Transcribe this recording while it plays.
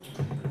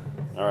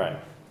All right.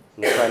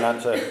 I'm going to try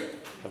not to,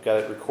 I've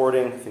got it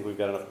recording. I think we've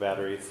got enough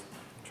batteries.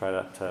 Try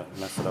not to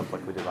mess it up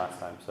like we did last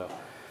time.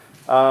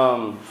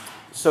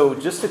 So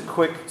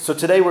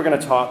today we're going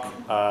to talk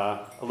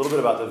a little bit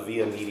about the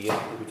via media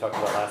that we talked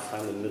about last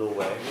time, the middle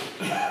way.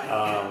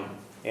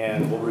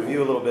 And we'll review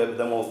a little bit, but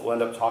then we'll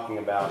end up talking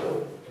about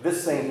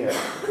this thing here,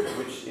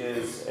 which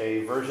is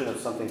a version of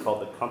something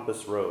called the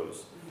compass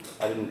rose.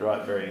 I didn't draw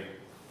it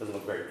doesn't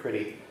look very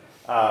pretty.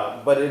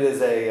 But it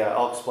is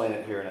I'll explain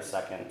it here in a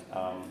second.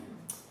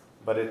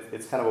 But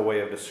it's kind of a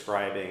way of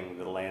describing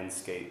the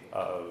landscape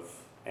of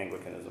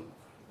Anglicanism.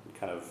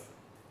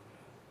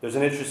 There's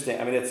an interesting,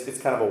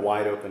 it's kind of a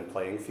wide open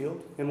playing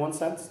field in one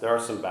sense. There are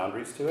some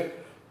boundaries to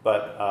it,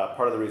 but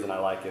part of the reason I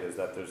like it is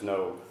that there's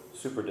no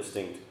super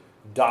distinct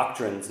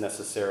doctrines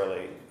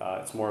necessarily.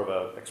 It's more of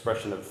an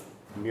expression of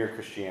mere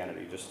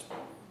Christianity, just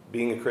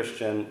being a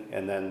Christian,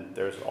 and then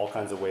there's all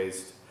kinds of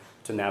ways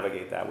to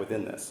navigate that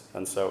within this.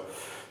 And so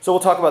we'll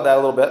talk about that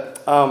a little bit.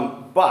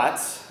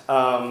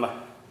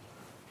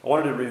 I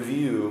wanted to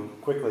review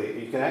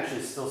quickly. You can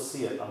actually still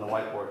see it on the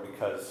whiteboard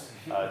because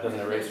it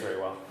doesn't erase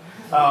very well.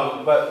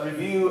 But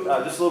review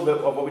just a little bit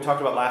of what we talked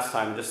about last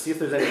time, just see if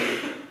there's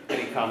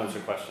any comments or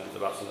questions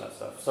about some of that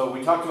stuff. So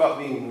we talked about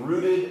being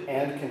rooted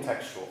and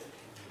contextual,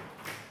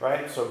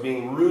 right? So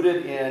being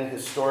rooted in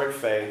historic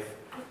faith,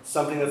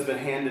 something that's been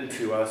handed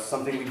to us,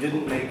 something we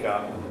didn't make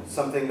up,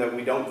 something that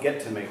we don't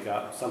get to make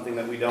up, something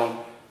that we don't,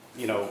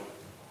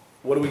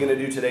 what are we going to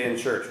do today in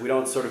church? We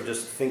don't sort of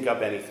just think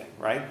up anything,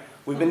 right?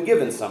 We've been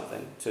given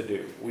something to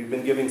do. We've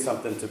been given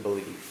something to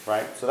believe,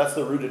 right? So that's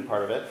the rooted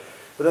part of it.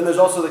 But then there's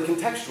also the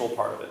contextual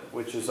part of it,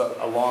 which is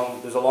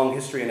there's a long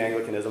history in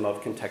Anglicanism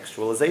of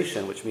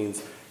contextualization, which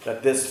means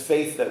that this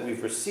faith that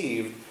we've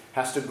received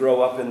has to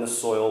grow up in the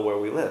soil where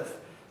we live.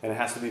 And it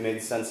has to be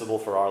made sensible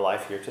for our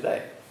life here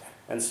today.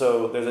 And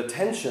so there's a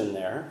tension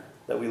there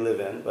that we live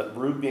in, but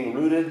being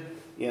rooted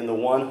in the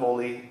one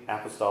holy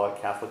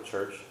apostolic Catholic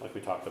Church, like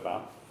we talked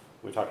about.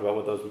 We talked about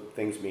what those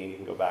things mean. You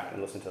can go back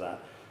and listen to that.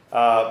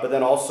 But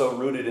then also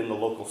rooted in the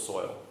local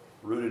soil,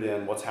 rooted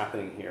in what's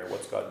happening here,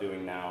 what's God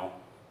doing now,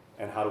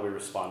 and how do we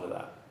respond to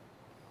that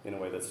in a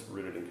way that's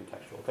rooted in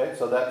contextual. Okay,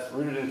 so that's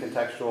rooted in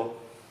contextual.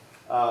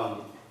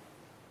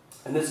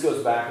 And this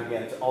goes back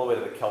again all the way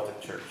to the Celtic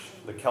Church.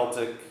 The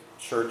Celtic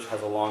Church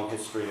has a long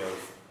history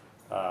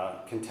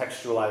of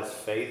contextualized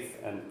faith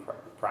and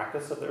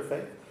practice of their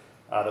faith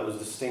that was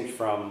distinct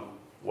from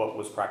what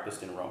was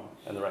practiced in Rome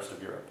and the rest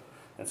of Europe.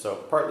 And so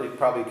partly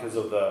probably because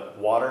of the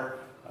water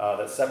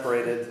that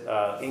separated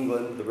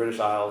England, the British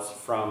Isles,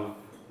 from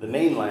the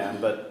mainland,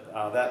 but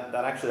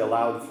that actually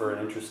allowed for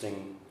an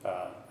interesting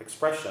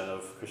expression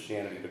of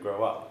Christianity to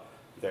grow up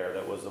there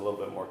that was a little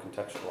bit more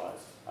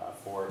contextualized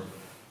for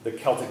the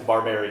Celtic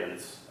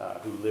barbarians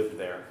who lived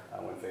there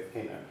when faith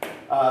came there.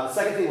 The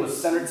second thing was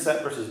centered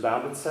set versus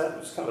bounded set,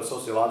 which is kind of a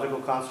sociological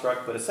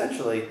construct, but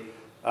essentially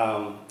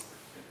a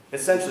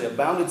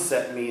bounded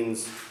set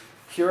means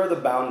here are the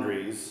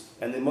boundaries,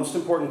 and the most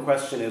important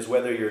question is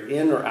whether you're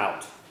in or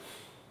out.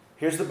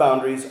 Here's the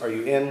boundaries, are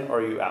you in or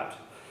are you out?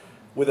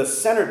 With a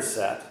centered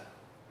set,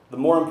 the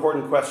more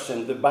important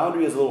question, the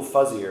boundary is a little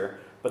fuzzier,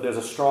 but there's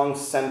a strong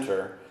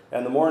center,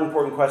 and the more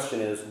important question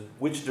is,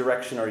 which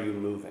direction are you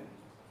moving?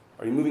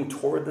 Are you moving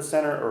toward the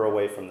center or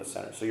away from the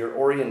center? So your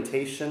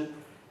orientation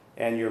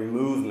and your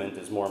movement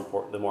is the more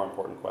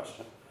important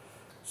question.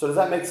 So does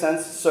that make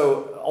sense?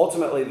 So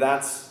ultimately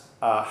that's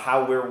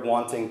how we're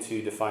wanting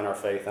to define our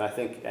faith, and I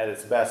think at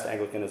its best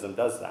Anglicanism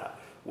does that,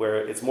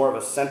 where it's more of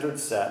a centered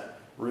set,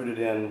 rooted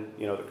in,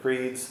 the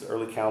creeds, the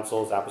early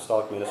councils,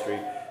 apostolic ministry,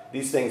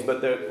 these things,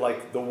 but they're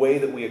like the way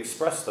that we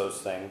express those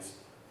things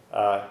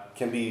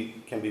can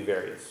be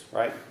various,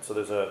 right? So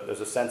there's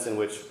a sense in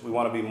which we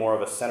want to be more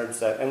of a centered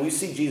set, and we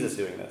see Jesus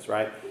doing this,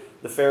 right?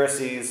 The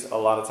Pharisees a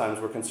lot of times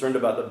were concerned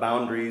about the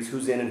boundaries,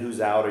 who's in and who's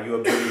out. Are you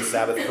observing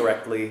Sabbath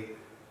correctly?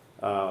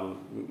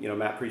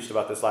 Matt preached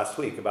about this last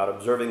week about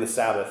observing the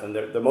Sabbath, and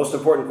the most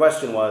important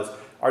question was,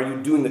 are you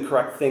doing the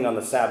correct thing on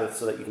the Sabbath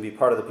so that you can be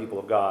part of the people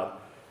of God?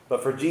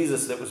 But for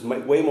Jesus, it was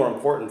way more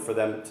important for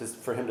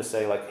him to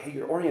say, like, hey,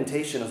 your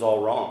orientation is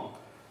all wrong.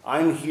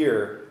 I'm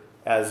here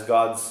as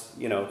God's,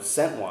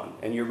 sent one,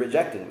 and you're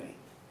rejecting me.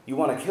 You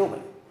want to kill me,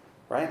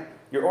 right?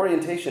 Your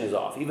orientation is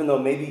off, even though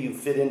maybe you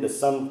fit into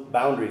some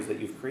boundaries that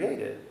you've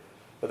created.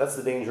 But that's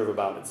the danger of a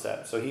bounded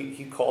set. So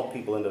he called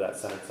people into that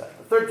centered set.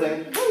 The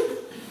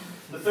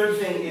third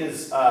thing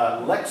is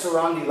lex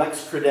orandi,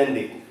 lex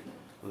credendi,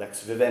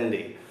 lex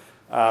vivendi.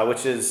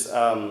 Which is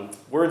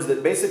words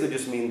that basically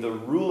just mean the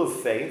rule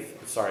of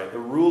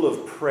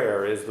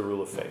prayer is the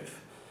rule of faith.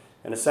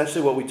 And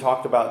essentially what we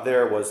talked about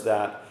there was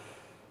that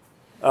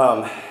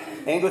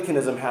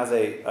Anglicanism has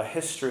a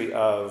history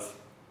of,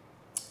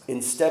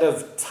 instead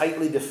of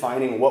tightly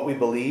defining what we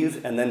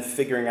believe and then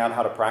figuring out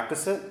how to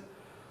practice it,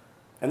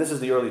 and this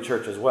is the early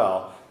church as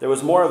well, there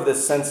was more of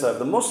this sense of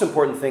the most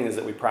important thing is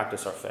that we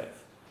practice our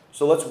faith.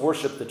 So let's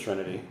worship the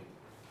Trinity.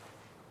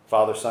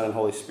 Father, Son, and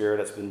Holy Spirit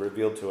has been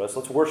revealed to us.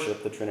 Let's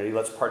worship the Trinity.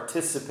 Let's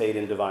participate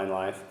in divine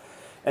life.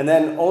 And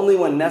then only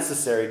when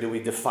necessary do we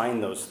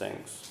define those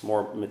things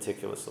more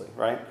meticulously,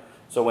 right?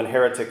 So when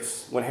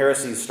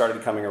heresies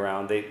started coming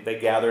around, they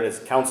gathered as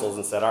councils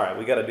and said, all right,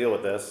 we got to deal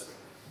with this.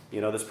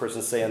 This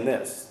person's saying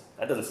this.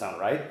 That doesn't sound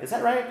right. Is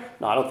that right?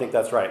 No, I don't think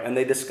that's right. And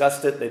they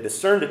discussed it, they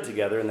discerned it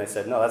together, and they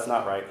said, no, that's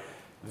not right.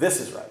 This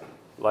is right.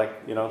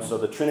 So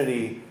the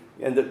Trinity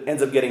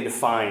ends up getting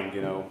defined,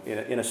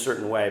 in a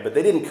certain way. But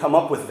they didn't come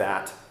up with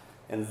that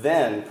and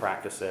then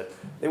practice it.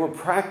 They were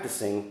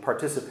practicing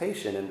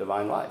participation in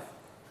divine life.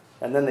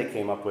 And then they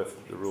came up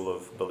with the rule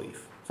of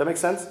belief. Does that make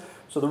sense?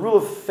 So the rule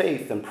of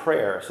faith and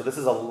prayer, so this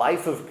is a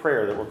life of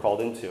prayer that we're called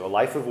into, a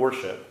life of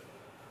worship,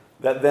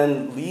 that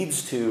then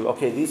leads to,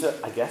 okay, these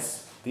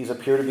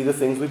appear to be the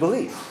things we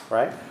believe,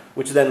 right?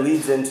 Which then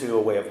leads into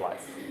a way of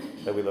life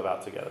that we live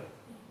out together.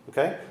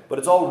 Okay? But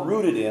it's all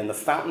rooted in, the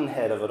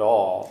fountainhead of it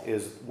all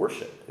is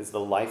worship, is the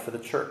life of the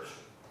church,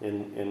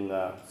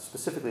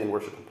 specifically in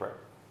worship and prayer.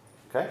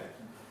 Okay?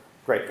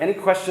 Great. Any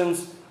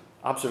questions,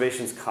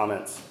 observations,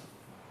 comments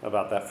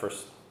about that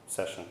first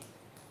session?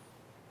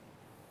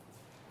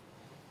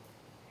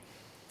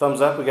 Thumbs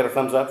up? We got a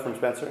thumbs up from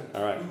Spencer?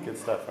 All right, good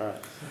stuff. All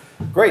right.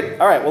 Great.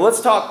 All right, well, let's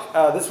talk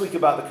this week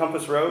about the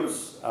Compass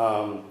Rose. It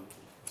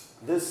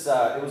was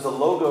a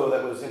logo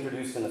that was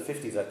introduced in the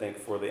 50s, I think,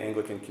 for the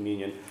Anglican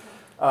Communion.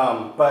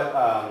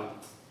 But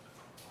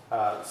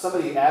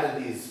somebody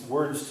added these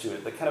words to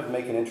it that kind of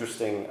make an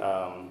interesting,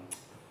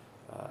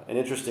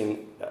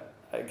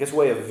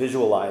 way of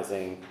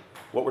visualizing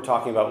what we're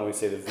talking about when we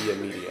say the Via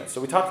Media.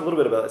 So we talked a little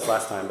bit about this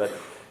last time,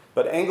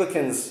 but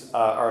Anglicans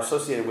are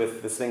associated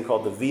with this thing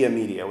called the Via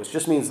Media, which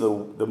just means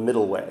the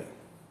middle way,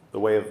 the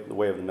way of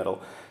the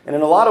middle. And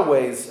in a lot of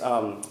ways,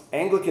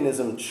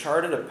 Anglicanism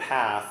charted a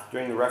path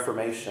during the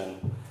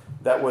Reformation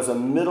that was a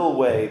middle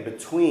way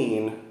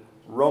between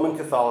Roman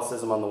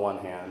Catholicism on the one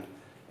hand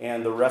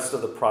and the rest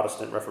of the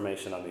Protestant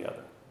Reformation on the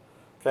other.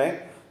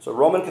 Okay? So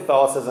Roman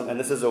Catholicism, and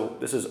this is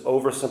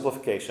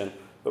oversimplification,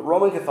 but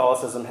Roman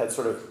Catholicism had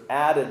sort of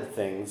added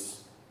things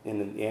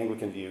in the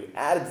Anglican view,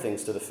 added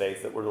things to the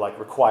faith that were like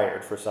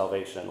required for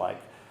salvation, like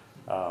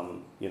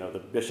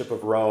the Bishop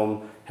of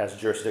Rome has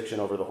jurisdiction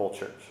over the whole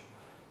church,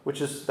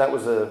 that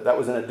was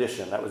an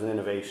addition, that was an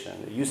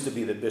innovation. It used to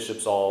be that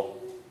bishops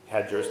all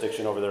had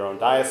jurisdiction over their own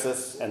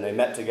diocese, and they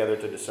met together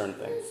to discern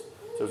things.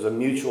 So there's a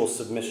mutual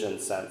submission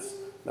sense.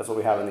 That's what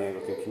we have in the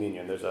Anglican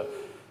Communion. There's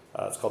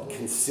it's called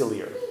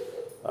conciliar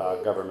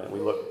government. We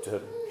look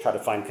to try to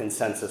find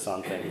consensus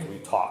on things. We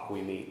talk,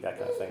 we meet, that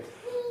kind of thing.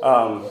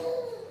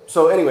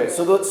 So anyway,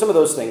 some of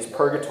those things,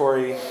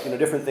 purgatory,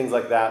 different things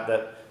like that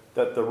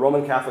the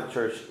Roman Catholic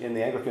Church in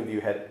the Anglican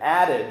view had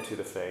added to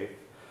the faith,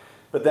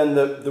 but then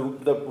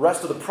the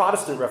rest of the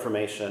Protestant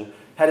Reformation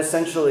had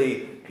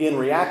essentially, in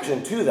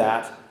reaction to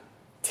that,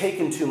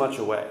 taken too much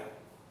away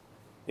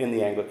in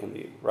the Anglican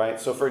view, right?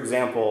 So for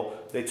example,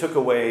 they took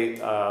away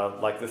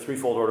the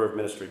threefold order of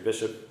ministry,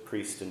 bishop,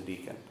 priest, and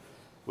deacon,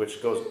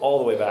 which goes all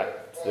the way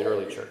back to the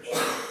early church,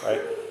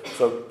 right?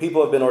 So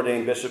people have been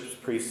ordained bishops,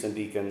 priests, and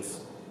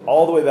deacons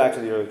all the way back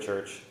to the early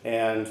church,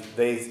 and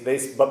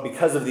but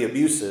because of the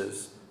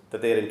abuses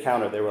that they had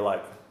encountered, they were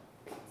like,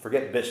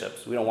 forget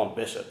bishops, we don't want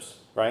bishops,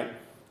 right?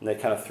 And they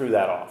kind of threw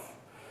that off.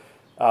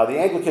 The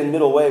Anglican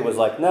middle way was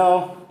like,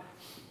 no,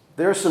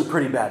 there are some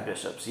pretty bad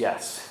bishops,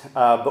 yes,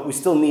 but we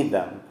still need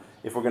them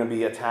if we're going to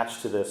be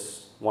attached to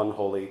this one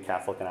holy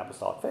Catholic and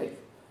apostolic faith,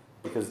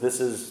 because this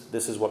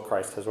is what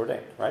Christ has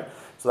ordained, right?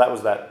 So that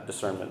was that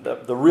discernment.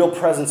 The real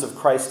presence of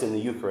Christ in the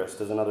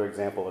Eucharist is another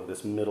example of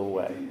this middle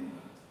way,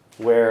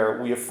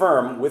 where we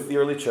affirm with the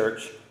early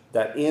church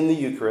that in the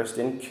Eucharist,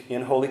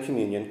 in Holy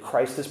Communion,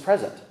 Christ is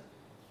present.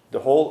 The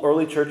whole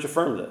early church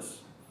affirmed this.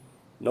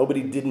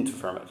 Nobody didn't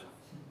affirm it,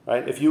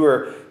 right? If you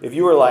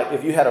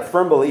had a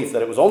firm belief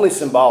that it was only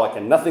symbolic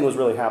and nothing was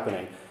really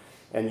happening,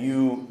 and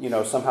you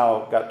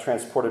somehow got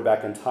transported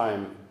back in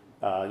time,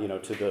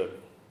 to the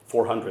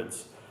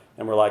 400s,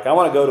 and were like, I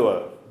want to go to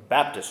a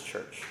Baptist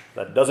church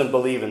that doesn't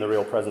believe in the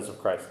real presence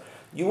of Christ,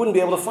 you wouldn't be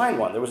able to find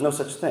one. There was no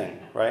such thing,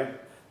 right?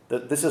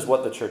 This is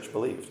what the church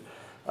believed.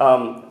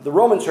 The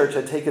Roman church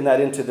had taken that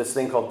into this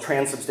thing called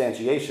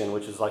transubstantiation,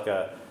 which is like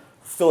a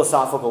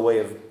philosophical way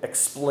of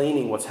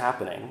explaining what's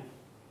happening,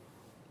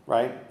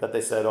 right? That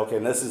they said, okay,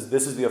 and this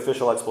is the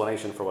official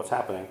explanation for what's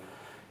happening.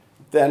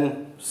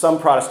 Then some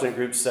Protestant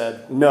groups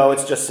said, no,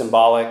 it's just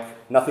symbolic.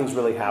 Nothing's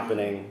really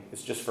happening.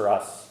 It's just for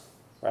us,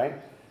 right?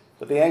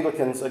 But the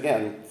Anglicans,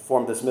 again,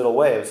 formed this middle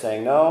way of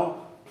saying,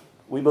 no,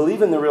 we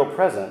believe in the real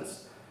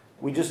presence.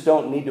 We just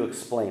don't need to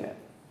explain it.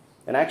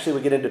 And actually,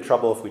 we get into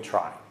trouble if we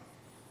try.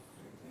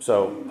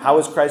 So, how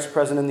is Christ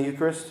present in the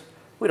Eucharist?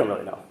 We don't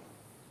really know.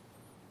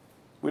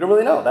 We don't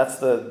really know. That's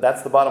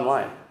the bottom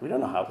line. We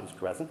don't know how he's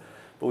present,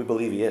 but we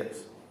believe he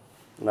is,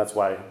 and that's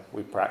why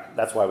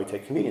we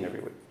take communion every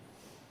week,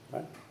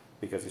 right?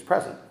 Because he's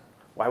present.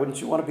 Why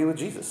wouldn't you want to be with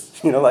Jesus?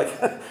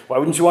 Why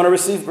wouldn't you want to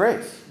receive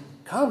grace?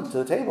 Come to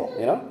the table.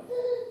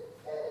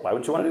 Why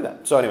wouldn't you want to do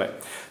that? So anyway,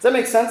 does that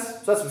make sense?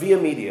 So that's Via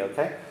Media,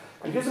 okay?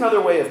 And here's another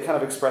way of kind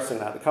of expressing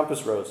that, the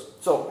compass rose.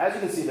 So as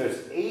you can see,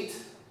 there's 8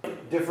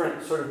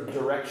 different sort of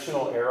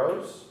directional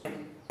arrows.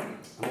 And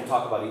we'll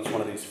talk about each one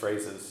of these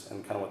phrases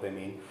and kind of what they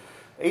mean.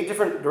 8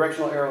 different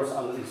directional arrows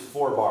on these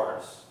 4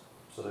 bars.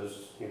 So there's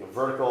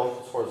vertical,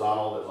 it's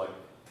horizontal, there's like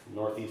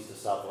northeast to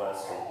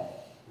southwest and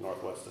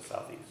northwest to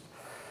southeast.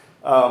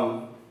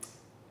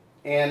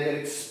 And it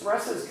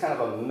expresses kind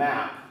of a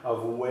map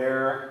of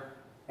where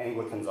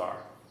Anglicans are.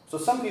 So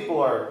some people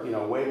are,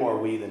 way more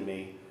we than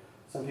me.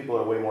 Some people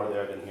are way more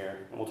there than here.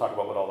 And we'll talk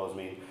about what all those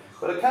mean.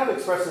 But it kind of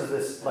expresses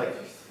this, like,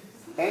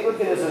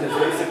 Anglicanism is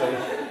basically...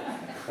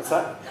 What's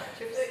that?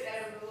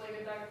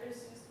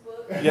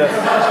 Yes.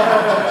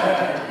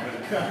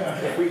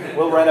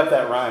 We'll write up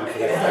that rhyme for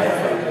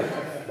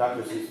that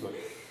Dr. Seuss book.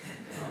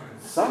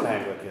 Some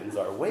Anglicans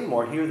are way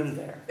more here than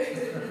there.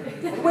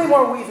 And way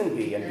more we than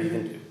be, and be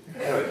than do.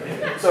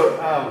 Anyway, so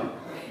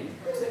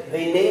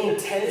they name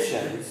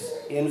tensions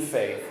in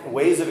faith,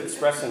 ways of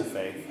expressing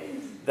faith,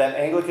 that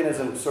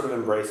Anglicanism sort of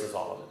embraces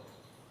all of it.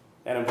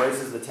 And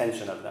embraces the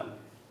tension of them.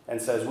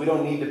 And says, we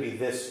don't need to be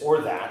this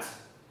or that.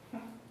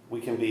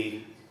 We can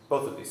be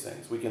both of these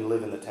things. We can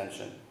live in the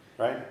tension,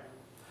 right?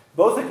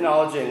 Both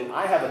acknowledging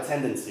I have a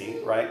tendency,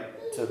 right,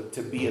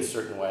 to be a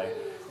certain way,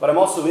 but I'm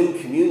also in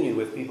communion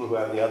with people who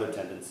have the other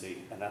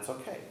tendency, and that's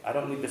okay. I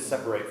don't need to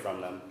separate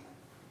from them.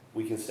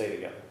 We can stay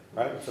together,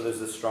 right? So there's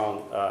this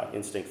strong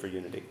instinct for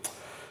unity.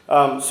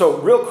 So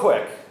real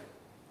quick,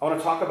 I want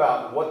to talk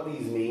about what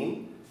these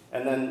mean,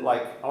 and then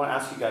I want to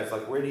ask you guys,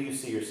 where do you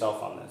see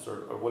yourself on this,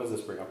 or what does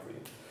this bring up for you?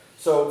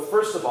 So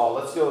first of all,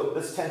 let's go,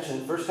 first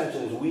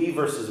tension is we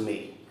versus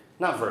me.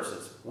 Not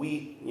versus,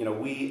 we,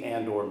 we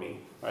and or me.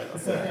 Right,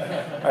 let's say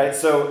that. All right,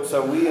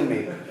 so we and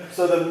me.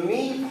 So the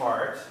me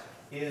part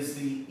is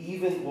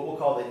what we'll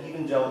call the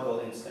evangelical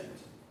instinct.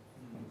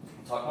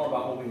 We'll talk more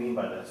about what we mean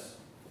by this.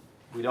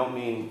 We don't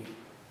mean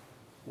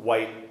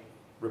white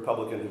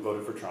Republican who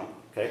voted for Trump.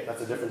 Okay,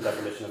 that's a different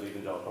definition of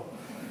evangelical.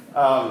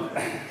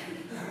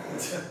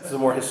 It's a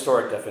more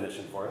historic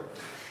definition for it.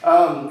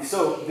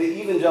 So the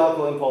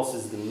evangelical impulse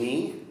is the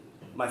me.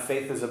 My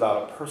faith is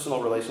about a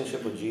personal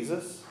relationship with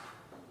Jesus,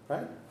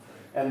 right?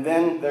 And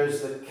then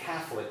there's the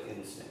Catholic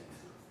instinct.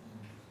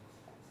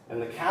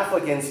 And the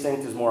Catholic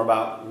instinct is more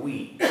about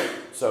we.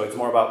 So it's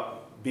more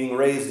about being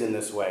raised in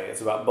this way. It's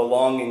about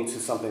belonging to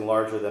something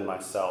larger than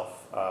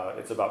myself.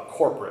 It's about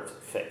corporate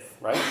faith,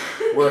 right?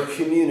 We're a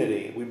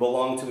community. We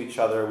belong to each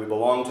other. We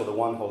belong to the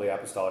one Holy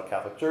Apostolic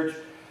Catholic Church.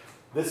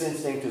 This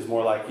instinct is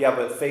more like, yeah,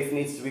 but faith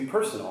needs to be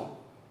personal.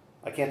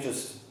 I can't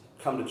just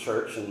come to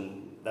church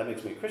and that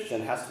makes me a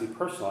Christian. It has to be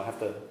personal. I have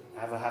to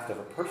have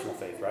a personal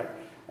faith, right?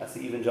 That's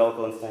the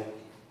evangelical instinct.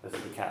 This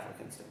is the Catholic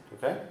instinct,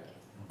 okay?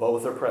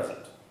 Both are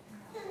present,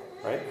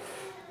 right?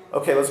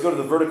 Okay, let's go to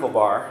the vertical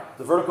bar.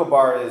 The vertical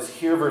bar is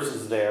here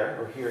versus there,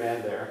 or here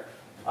and there.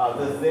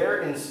 The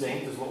there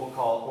instinct is what we'll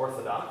call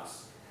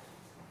orthodox.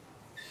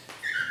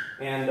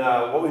 And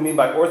what we mean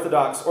by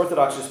orthodox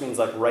just means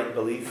right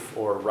belief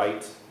or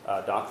right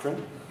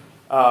doctrine.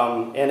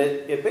 And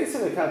it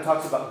basically kind of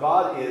talks about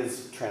God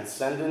is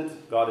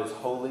transcendent, God is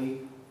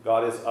holy,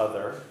 God is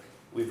other.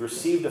 We've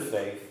received a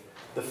faith.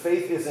 The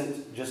faith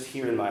isn't just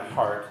here in my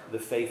heart. The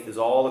faith is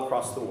all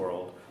across the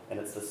world, and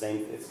it's the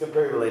same. It's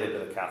very related to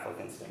the Catholic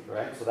instinct,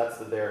 right? So that's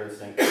the there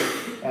instinct.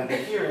 And the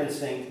here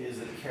instinct is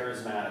the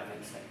charismatic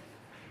instinct,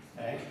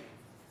 okay?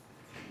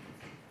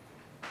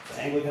 So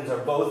Anglicans are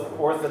both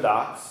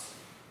orthodox.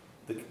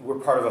 We're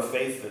part of a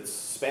faith that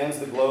spans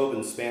the globe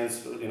and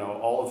spans,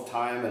 all of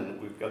time, and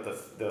we've got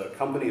the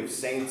company of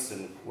saints,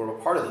 and we're a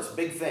part of this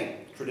big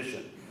thing,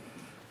 tradition.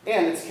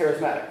 And it's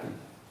charismatic,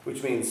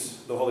 which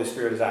means the Holy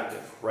Spirit is active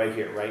right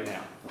here, right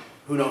now.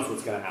 Who knows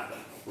what's going to happen?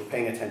 We're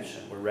paying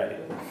attention. We're ready,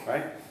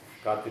 right?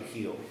 God could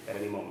heal at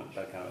any moment,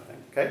 that kind of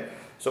thing, okay?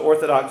 So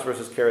orthodox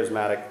versus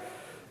charismatic.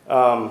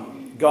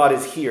 God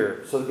is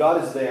here. So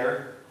God is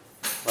there,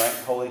 right?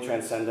 Holy,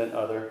 transcendent,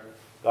 other.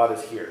 God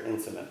is here,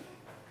 intimate,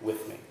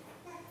 with me.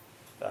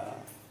 Does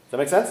that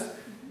make sense?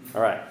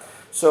 All right.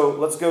 So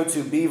let's go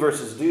to be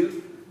versus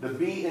do. The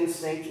be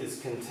instinct is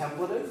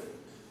contemplative,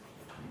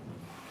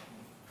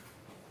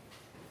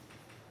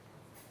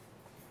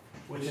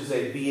 which is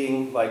a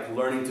being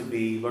learning to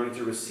be, learning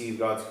to receive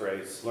God's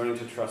grace, learning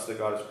to trust that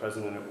God is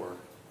present and at work.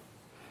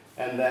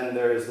 And then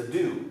there is the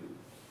do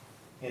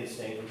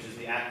instinct, which is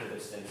the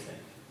activist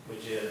instinct,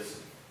 which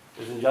is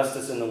there's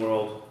injustice in the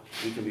world.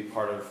 We can be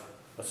part of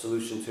a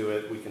solution to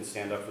it. We can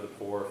stand up for the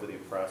poor, for the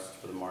oppressed,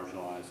 for the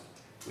marginalized.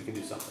 We can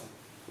do something.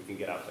 We can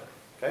get out there.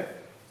 Okay?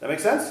 Does that make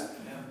sense?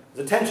 Yeah.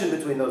 There's a tension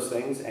between those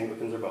things.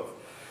 Anglicans are both.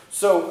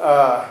 So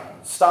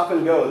stop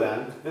and go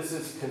then. This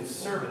is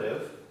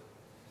conservative.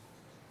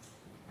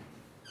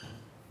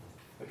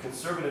 The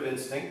conservative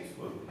instinct.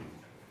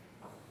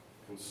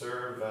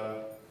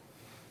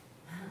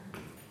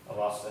 I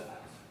lost it.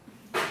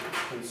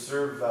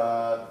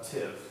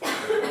 Conservative.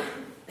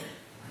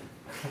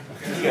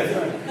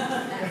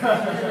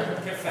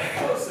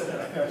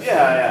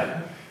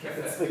 Yeah.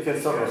 It's the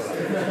conservative.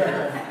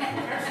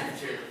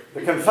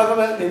 The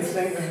conservative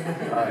instinct.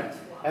 All right.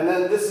 And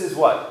then this is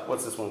what?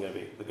 What's this one going to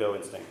be? The go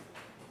instinct.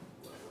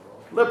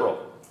 Liberal.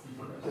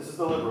 This is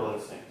the liberal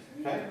instinct.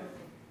 Okay?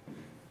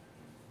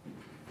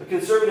 The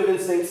conservative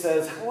instinct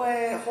says,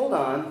 wait, hold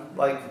on.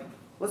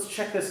 Let's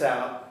check this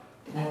out.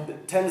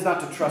 It tends not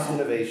to trust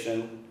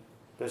innovation.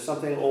 There's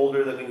something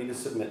older that we need to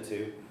submit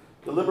to.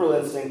 The liberal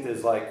instinct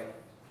is like,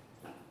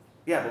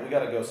 yeah, but we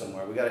got to go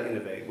somewhere. We got to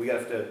innovate. We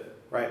got to,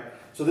 right?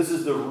 So this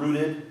is the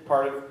rooted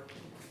part of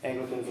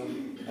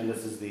Anglicanism, and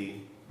this is the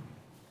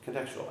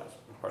contextualized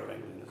part of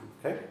Anglicanism.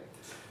 Okay?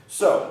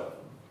 So,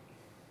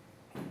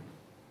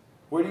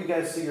 where do you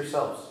guys see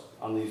yourselves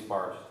on these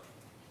bars?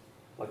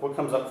 Like, what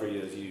comes up for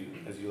you as you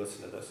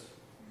listen to this?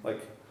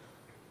 Like,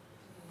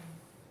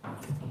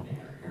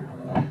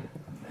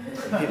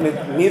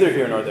 neither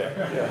here nor there.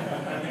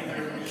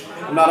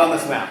 Yeah. I'm not on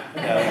this map.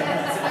 Yeah.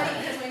 It's funny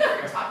because when you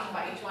were talking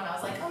about each one, I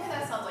was like, oh yeah,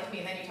 that sounds like me.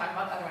 And then you talk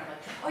about the other one,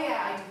 like, oh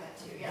yeah, I do that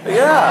too.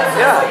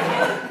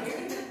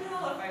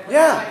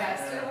 Yeah.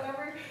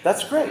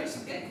 That's great. Which is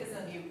good because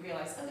then you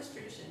realize, oh, this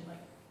tradition, like,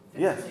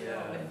 Yes. kind of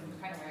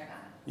where I'm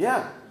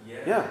at.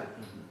 Yeah.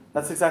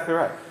 That's exactly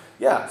right.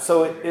 Yeah.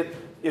 So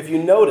if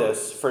you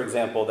notice, for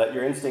example, that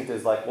your instinct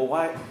is like, well,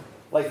 why?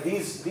 Like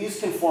these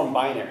can form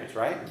binaries,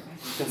 right?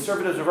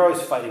 Conservatives are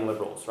always fighting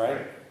liberals,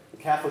 right? The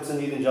Catholics and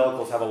the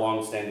evangelicals have a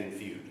long-standing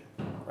feud,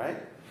 right?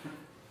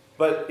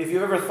 But if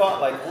you've ever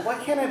thought like, well, why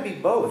can't I be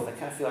both? I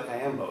kind of feel like I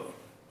am both.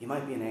 You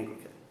might be an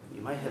Anglican.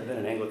 You might have been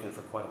an Anglican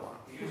for quite a while.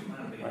 You just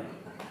might be. Right?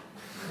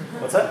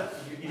 What's that?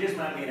 You just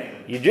might be an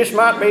Anglican. You just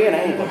might be an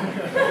Anglican.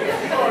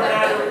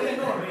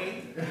 Ignore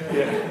me.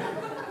 Yeah.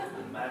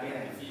 You might be an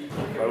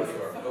Anglican.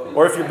 Both.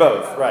 Or if you're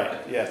both,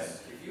 right?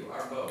 Yes. If you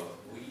are both,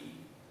 we.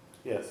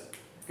 Yes.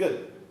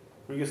 Good.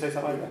 Were you gonna say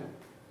something like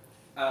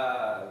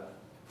that?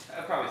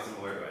 Probably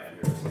similar to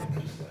Andrew was saying,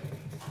 just like,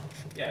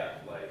 yeah,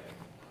 like,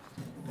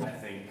 I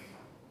think,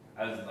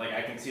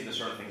 I can see the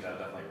sort of things I was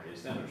definitely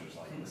raised in, which was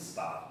like the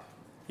stop,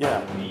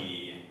 Yeah.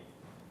 the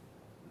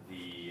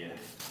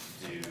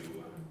do,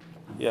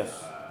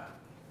 Yes.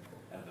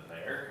 and the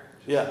there.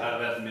 Yeah.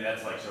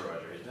 That's like sort of what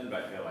I was raised in,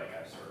 but I feel like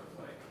I've sort of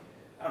like,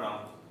 I don't know,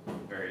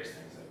 various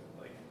things that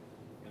like,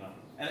 you know,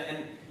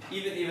 and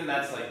even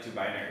that's like too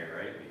binary,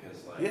 right? Because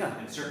like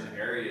in certain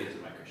areas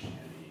of my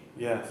Christianity,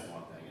 it's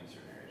one thing, in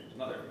certain areas it's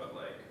another. But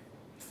like,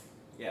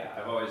 yeah,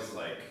 I always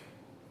found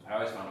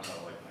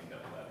myself like playing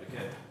devil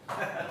advocate.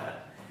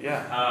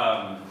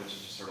 Which is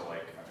just sort of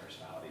like my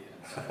personality, and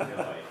so I feel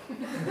like,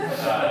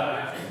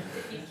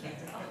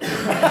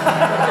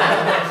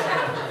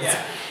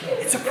 yeah,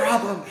 It's a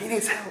problem. He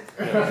needs help.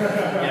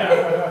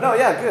 yeah. No,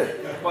 yeah,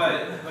 good.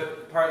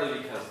 But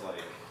partly because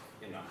like,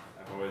 you know,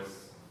 I've always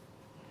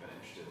been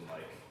interested in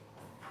like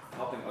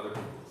helping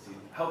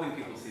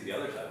people see the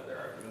other side of their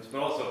arguments,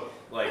 but also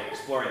like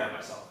exploring that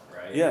myself,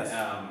 right? Yes.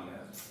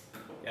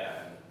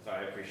 Yeah, and so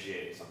I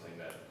appreciate something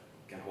that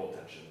can hold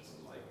tensions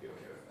and like be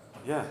okay with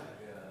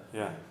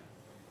that.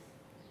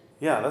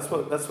 Yeah,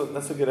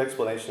 that's a good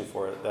explanation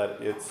for it, that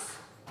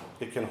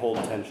it can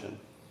hold tension.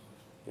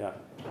 Yeah.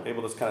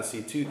 Able to kind of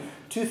see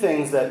two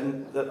things that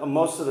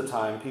most of the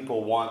time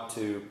people want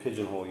to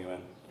pigeonhole you in.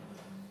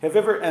 Have you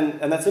ever,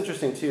 and that's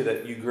interesting too,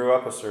 that you grew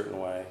up a certain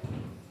way.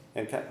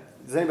 And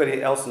does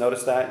anybody else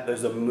notice that?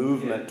 There's a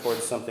movement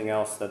towards something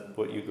else that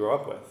what you grew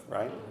up with,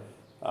 right?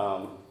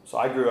 So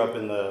I grew up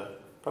in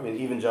probably an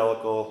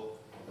evangelical,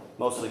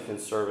 mostly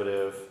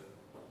conservative,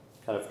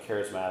 kind of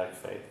charismatic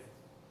faith,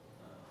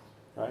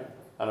 right?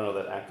 I don't know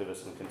that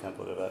activist and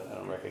contemplative, I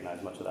don't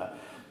recognize much of that.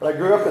 But I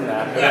grew up in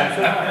that.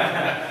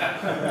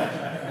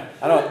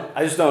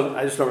 I just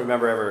don't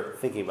remember ever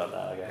thinking about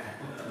that, I guess.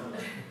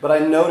 But I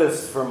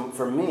noticed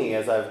for me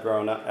as I've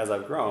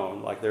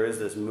grown, like there is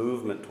this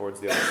movement towards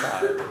the other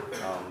side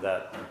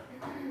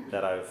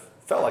that I've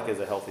felt like is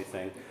a healthy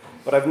thing.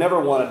 But I've never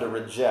wanted to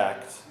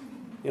reject,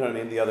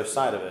 the other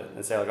side of it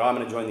and say like, oh, I'm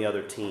going to join the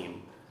other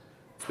team.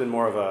 It's been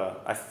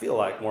I feel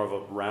like more of a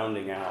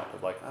rounding out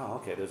of like, oh,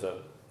 okay, there's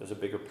a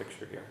bigger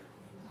picture here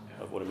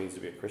of what it means to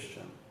be a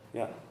Christian.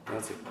 Yeah,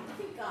 Nancy. I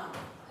think kind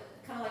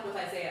of like with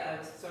Isaiah, I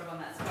was sort of on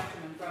that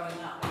spectrum and growing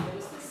up, and there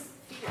was this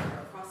fear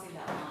of crossing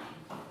that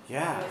line.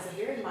 Yeah. It was a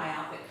very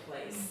myopic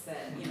place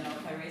that,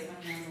 if I raise my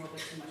hands a little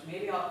bit too much,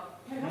 maybe I'll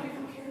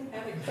become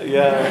charismatic.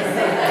 Yeah.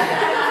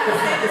 I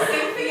say the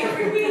same thing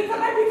every week, but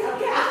I become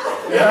Catholic.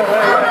 Yeah,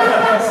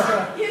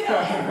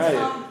 right.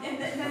 And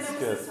then there was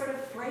this sort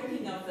of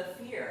breaking of the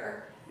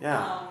fear.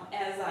 Yeah.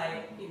 As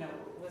I,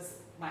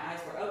 my eyes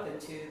were open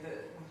to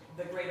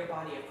the greater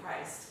body of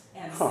Christ.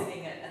 And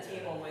sitting at a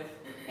table with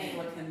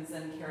Anglicans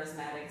and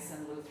Charismatics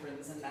and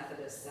Lutherans and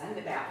Methodists and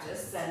the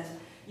Baptists, and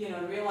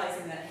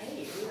realizing that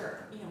hey, we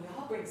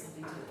all bring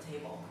something to the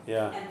table.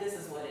 Yeah. And this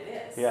is what it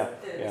is. Yeah.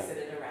 We sit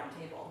at a round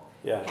table.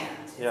 Yeah.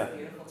 And it's a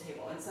beautiful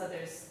table. And so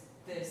there's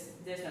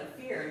no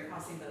fear in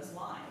crossing those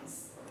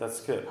lines. That's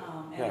good.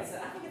 And I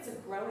think it's a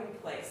growing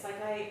place.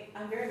 Like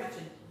I'm very much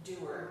a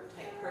doer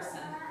type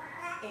person,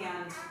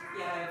 and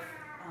yet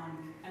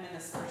I'm in a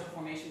spiritual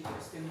formation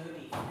course through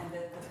Moody, and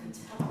the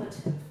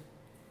contemplative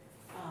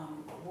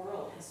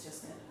world has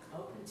just been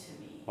open to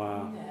me.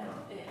 Wow.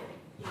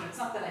 That it's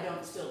not that I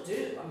don't still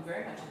do. I'm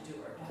very much a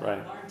doer, but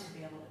I've learned to be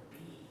able to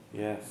be.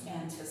 Yes.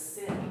 And to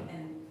sit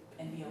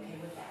and be okay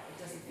with that.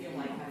 It doesn't feel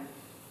like I'm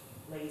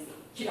lazy,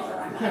 or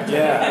I'm not doing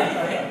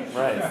anything.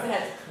 Right. It's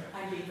that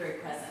I'm being very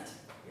present.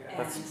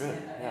 That's good.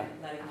 And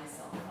letting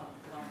myself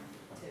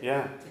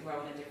Yeah. to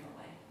grow in a different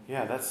way.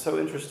 Yeah, that's so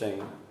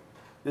interesting.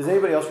 Does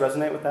anybody else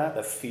resonate with that?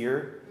 The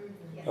fear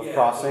of Yeah.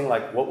 crossing,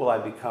 like what will I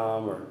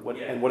become, or what,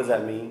 Yeah. and what does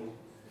that mean?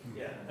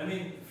 Yeah, I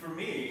mean, for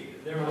me,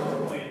 there was a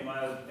point in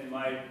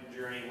my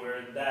journey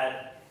where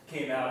that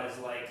came out as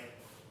like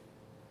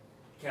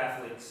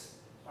Catholics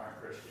aren't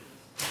Christians.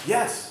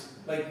 Yes.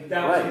 Like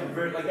that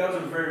was a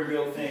very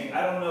real thing.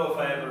 I don't know if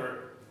I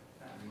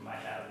might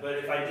have, but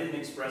if I didn't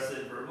express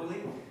it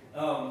verbally,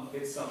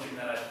 it's something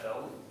that I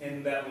felt,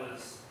 and that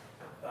was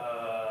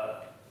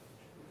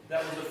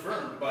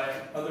affirmed by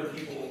other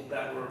people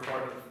that were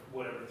part of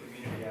whatever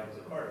community I was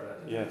a part of.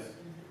 At the time. Yes.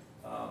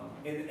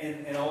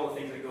 And all the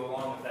things that go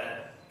along with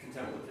that,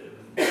 contemplative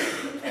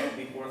and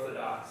being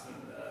orthodox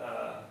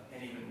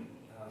and even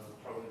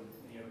probably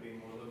being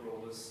more liberal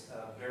was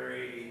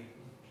very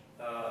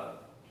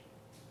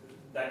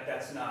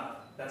that's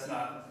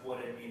not what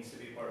it means to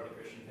be part of the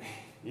Christian faith.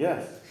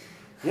 Yes.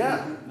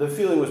 Yeah. The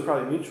feeling was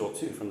probably mutual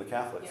too from the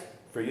Catholics. Yeah.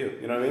 For you.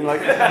 You know what I mean?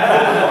 Like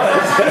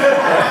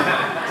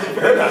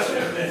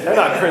they're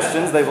not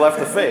Christians, they've left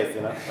the faith,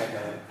 you know?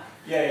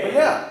 But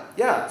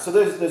yeah. So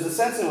there's a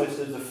sense in which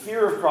there's a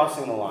fear of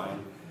crossing the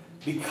line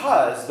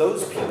because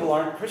those people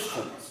aren't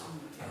Christians.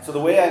 So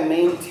the way I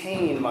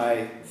maintain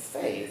my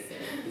faith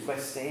is by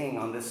staying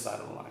on this side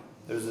of the line.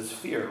 There's this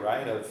fear,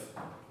 right, of,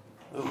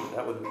 ooh,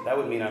 that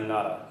would mean I'm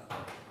not a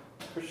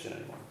Christian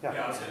anymore.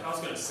 Yeah, I was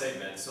going to say,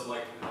 Ben, so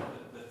like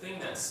the thing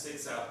that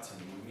sticks out to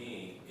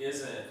me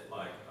isn't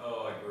like,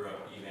 oh, I grew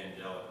up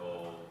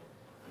evangelical,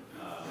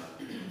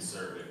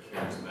 conservative,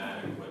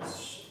 charismatic.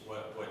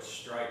 What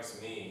strikes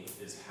me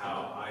is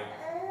how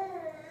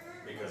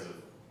because of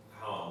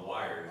how I'm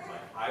wired,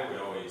 like I would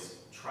always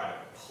try to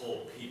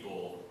pull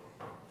people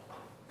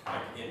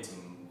like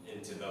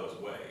into those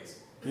ways.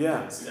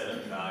 Yeah. Instead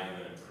of valuing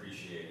and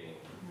appreciating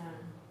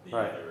the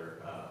Right. other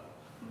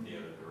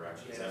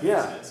directions. Does that Yeah.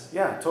 make sense?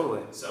 Yeah,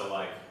 totally. So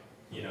like,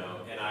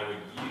 and I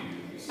would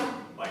use,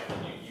 like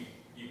when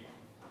you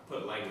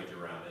put language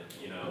around it,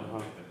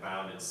 like the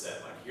bounded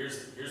set, like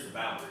here's the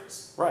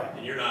boundaries. Right.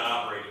 And you're not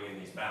operating in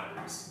these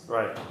boundaries.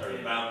 Right. Or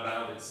the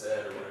bounded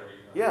set or whatever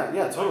you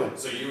Yeah, totally.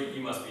 So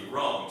you must be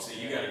wrong, so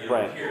you gotta get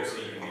Right. over here so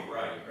you can be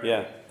right.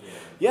 Yeah.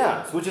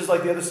 Yeah, so which is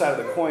like the other side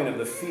of the coin of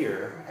the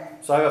fear.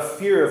 So I have a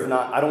fear of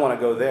I don't want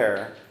to go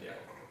there, Yeah.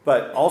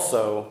 but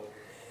also,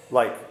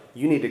 like,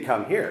 you need to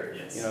come here,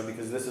 Yes.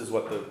 because this is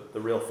what the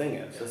real thing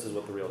is. This is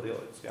what the real deal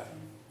is. Yeah.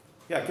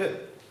 Yeah,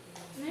 good.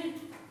 And then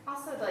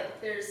also, like,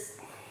 there's,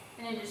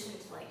 in addition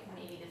to, like,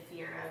 maybe the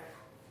fear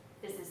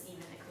of, is this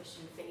even the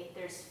Christian faith?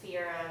 There's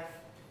fear of,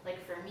 like,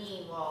 for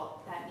me,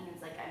 well, that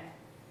means, like, I'm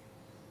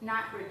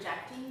not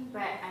rejecting,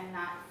 but I'm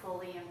not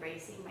fully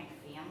embracing my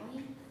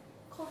family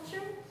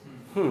culture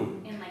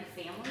and, like,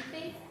 family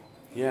faith,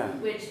 Yeah.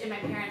 and my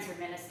parents are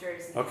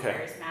ministers and Okay.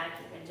 charismatic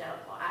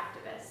evangelical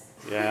activists.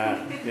 Yeah.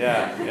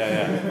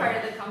 Part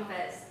of the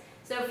compass.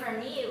 So for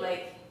me,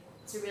 like,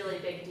 it's a really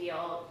big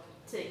deal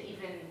to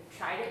even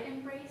try to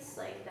embrace,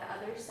 like, the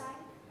other side.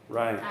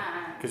 Right.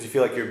 Because you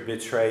feel like you're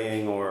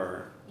betraying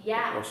or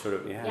Yeah. sort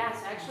of, yeah. Yeah,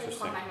 so I actually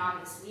called my mom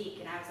this week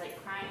and I was like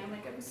crying. I'm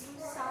like, I'm so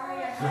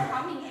sorry, I'm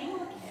becoming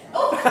Anglican.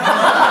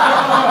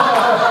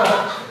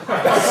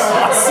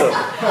 Awesome.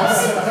 And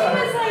she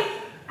was like,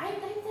 I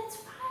think that's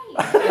fine.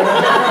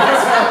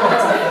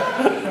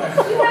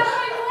 You have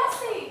my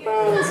blessing. So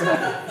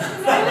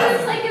it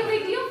was like a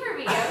big deal for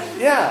me. I was just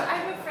Yeah. like,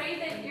 I'm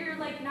afraid that you're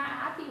like not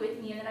happy with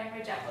me and that I'm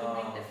rejecting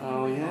like the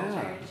family yeah.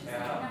 culture. And she's like,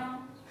 no.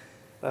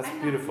 That's I'm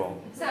not.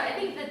 beautiful. So I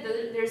think that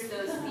there's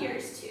those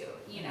fears too,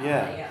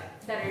 Yeah.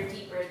 like, that are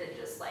deeper than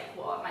just like,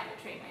 well, it might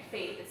betray my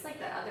faith. It's like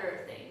the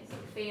other things,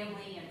 like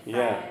family and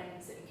Yeah.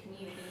 friends and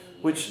community.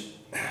 Which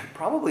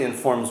probably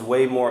informs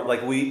way more,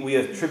 like we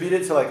attribute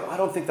it to like, I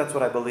don't think that's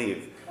what I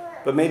believe.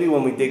 But maybe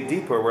when we dig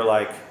deeper, we're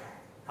like,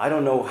 I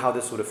don't know how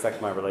this would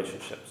affect my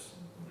relationships.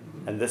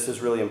 And this is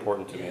really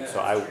important to me. So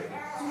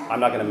I'm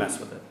not going to mess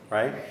with it,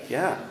 right?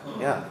 Yeah,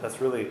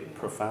 that's really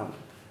profound.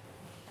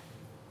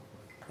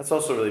 That's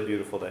also really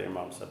beautiful that your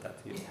mom said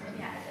that to you.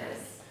 Yeah, it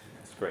is.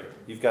 It's great.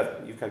 You've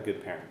got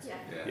good parents.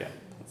 Yeah. Yeah,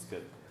 that's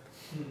good.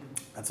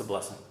 That's a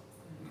blessing.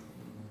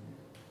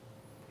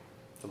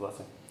 It's a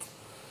blessing.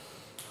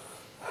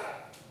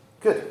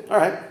 Good. All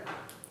right.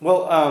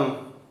 Well,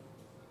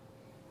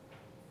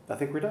 I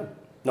think we're done.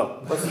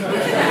 No. Let's.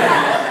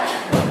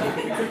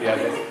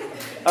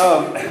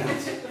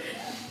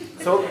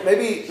 So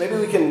maybe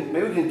we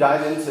can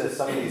dive into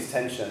some of these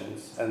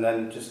tensions and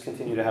then just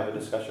continue to have a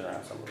discussion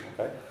around some of them.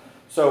 Okay.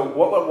 So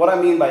what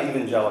I mean by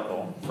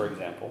evangelical, for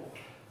example,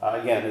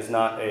 again, is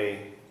not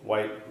a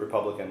white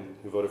Republican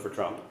who voted for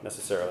Trump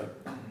necessarily.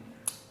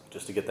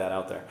 Just to get that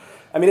out there.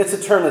 I mean, it's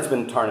a term that's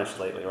been tarnished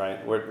lately,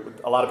 right? Where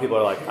a lot of people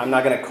are like, I'm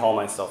not going to call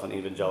myself an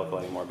evangelical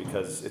anymore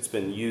because it's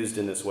been used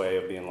in this way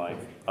of being like,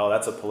 oh,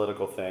 that's a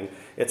political thing.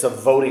 It's a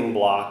voting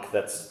block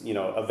that's,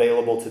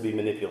 available to be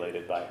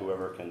manipulated by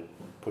whoever can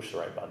push the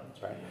right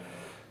buttons, right?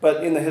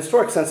 But in the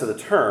historic sense of the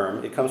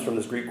term, it comes from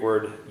this Greek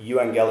word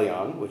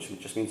euangelion, which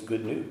just means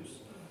good news.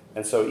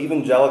 And so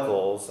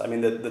evangelicals, I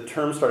mean, the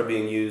term started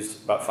being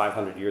used about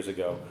 500 years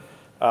ago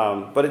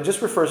But it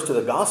just refers to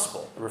the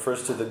gospel. It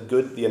refers to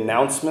the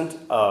announcement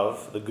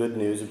of the good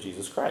news of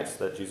Jesus Christ,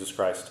 that Jesus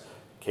Christ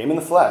came in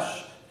the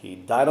flesh. He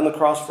died on the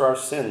cross for our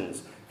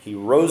sins. He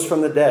rose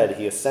from the dead.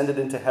 He ascended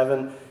into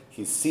heaven.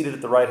 He's seated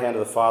at the right hand of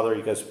the Father.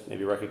 You guys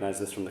maybe recognize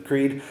this from the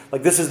Creed.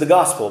 Like, this is the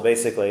gospel,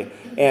 basically.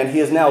 And he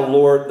is now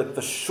Lord.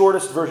 The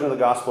shortest version of the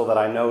gospel that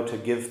I know to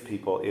give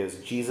people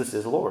is Jesus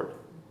is Lord.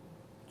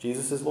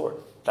 Jesus is Lord.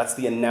 That's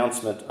the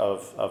announcement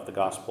of the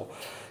gospel.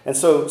 And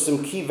so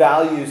some key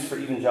values for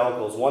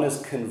evangelicals. One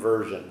is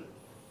conversion.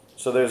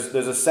 So there's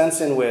a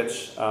sense in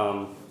which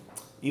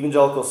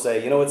evangelicals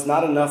say, it's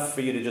not enough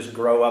for you to just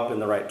grow up in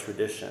the right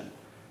tradition.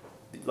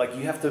 Like,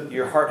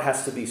 your heart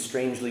has to be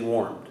strangely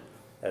warmed.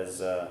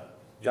 As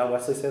John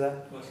Wesley say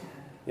that?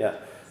 Yeah.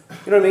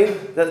 You know what I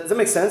mean? Does that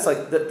make sense?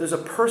 Like, there's a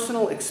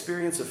personal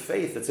experience of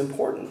faith that's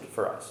important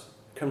for us.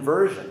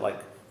 Conversion, like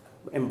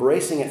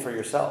embracing it for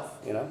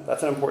yourself.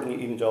 That's an important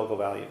evangelical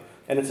value.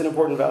 And it's an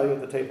important value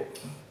at the table.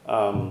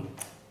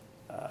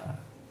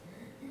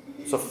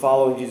 So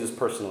following Jesus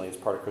personally is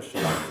part of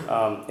Christian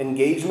life.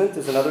 Engagement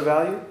is another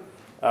value.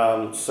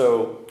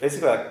 So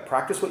basically, like,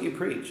 practice what you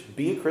preach.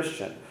 Be a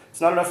Christian.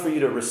 It's not enough for you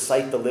to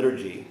recite the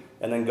liturgy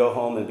and then go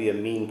home and be a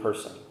mean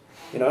person.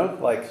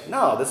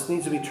 No, this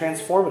needs to be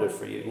transformative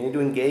for you. You need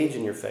to engage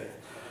in your faith.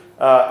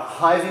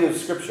 High view of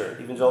Scripture.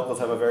 Evangelicals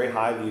have a very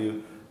high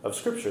view of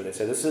Scripture. They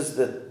say this is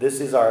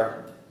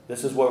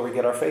where we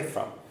get our faith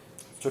from.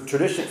 So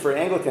tradition for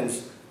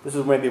Anglicans, this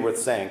is maybe worth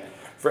saying.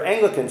 For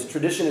Anglicans,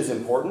 tradition is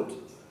important.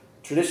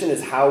 Tradition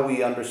is how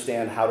we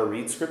understand how to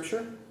read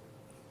Scripture.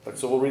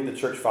 So we'll read the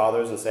church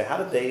fathers and say, how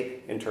did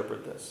they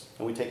interpret this?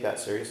 And we take that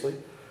seriously.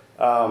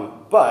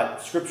 But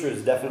Scripture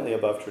is definitely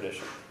above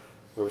tradition.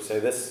 Where we say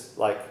this,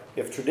 like,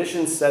 if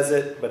tradition says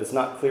it, but it's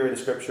not clear in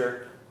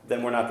Scripture,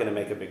 then we're not going to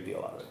make a big deal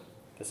out of it,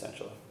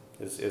 essentially,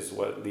 is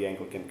what the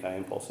Anglican kind of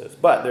impulse is.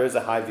 But there is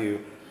a high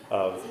view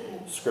of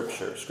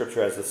Scripture.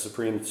 Scripture as the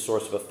supreme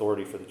source of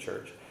authority for the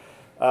church.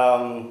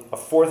 A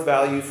fourth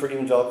value for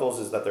evangelicals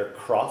is that they're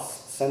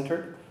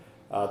cross-centered.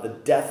 The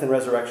death and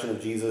resurrection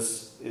of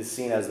Jesus is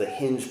seen as the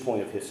hinge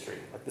point of history.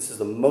 Like, this is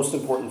the most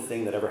important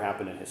thing that ever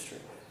happened in history.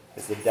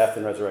 It's the death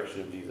and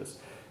resurrection of Jesus.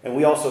 And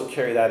we also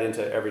carry that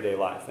into everyday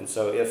life. And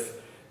so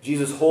if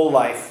Jesus' whole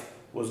life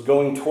was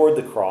going toward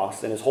the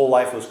cross, and his whole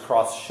life was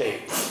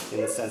cross-shaped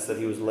in the sense that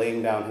he was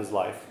laying down his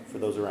life for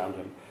those around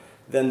him,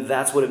 then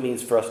that's what it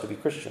means for us to be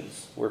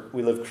Christians.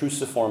 We live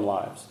cruciform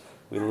lives.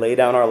 We lay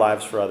down our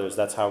lives for others.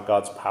 That's how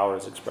God's power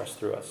is expressed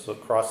through us. So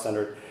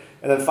cross-centered.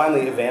 And then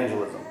finally,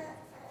 evangelism.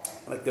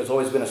 Like, there's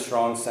always been a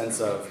strong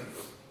sense of,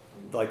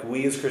 like,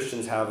 we as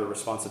Christians have the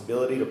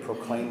responsibility to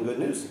proclaim good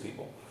news to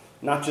people.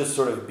 Not just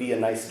sort of be a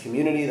nice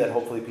community that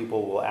hopefully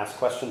people will ask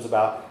questions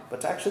about,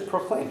 but to actually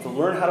proclaim, to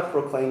learn how to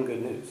proclaim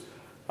good news.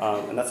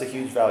 And that's a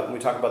huge value. When we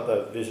talk about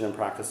the vision and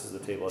practices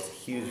of the table, it's a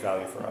huge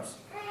value for us.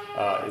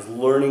 Is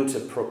learning to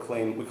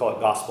proclaim, we call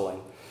it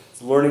gospeling.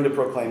 It's learning to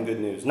proclaim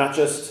good news. Not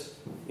just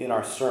in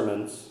our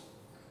sermons,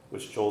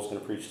 which Joel's going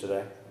to preach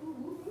today.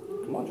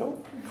 Come on,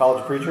 Joel.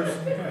 College preachers.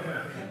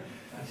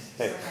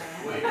 Hey.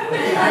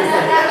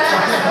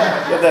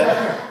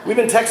 We've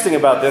been texting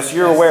about this.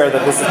 You're aware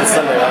that this is the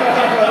Sunday,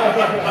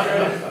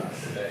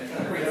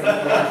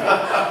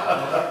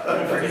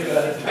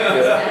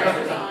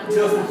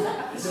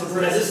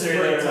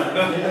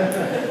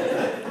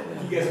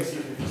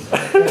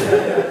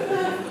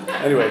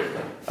 Anyway,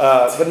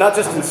 but not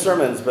just in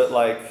sermons, but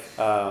like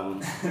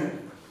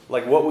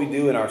what we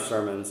do in our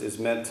sermons is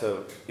meant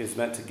to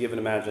give an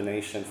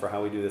imagination for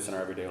how we do this in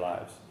our everyday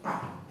lives.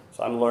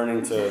 So I'm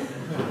learning to,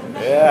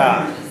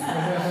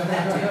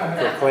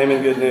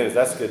 proclaiming good news.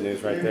 That's good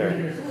news right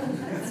there.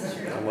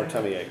 No more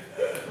tummy ache.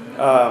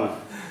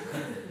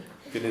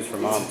 Good news for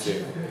mom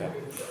too. Yeah.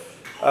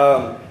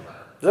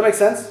 Does that make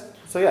sense?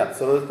 So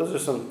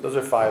those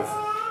are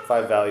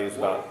five values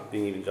about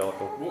being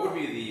evangelical. What would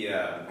be the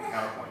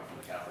counterpoint from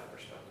the Catholic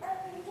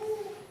perspective?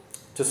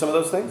 To some of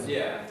those things?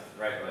 Yeah,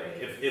 right.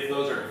 Like if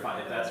those are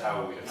defined, if that's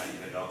how we define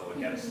evangelical,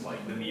 against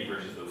like the me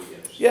versus the we.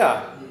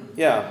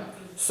 Yeah.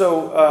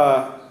 So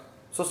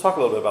let's talk a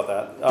little bit about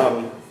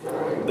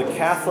that. The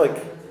Catholic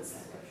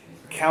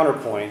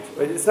counterpoint,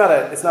 it's not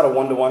a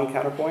one-to-one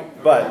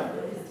counterpoint, but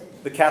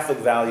the Catholic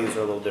values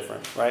are a little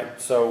different, right?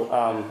 So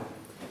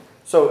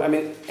I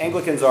mean,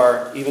 Anglicans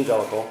are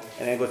evangelical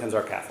and Anglicans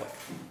are Catholic.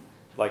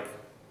 Like,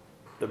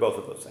 they're both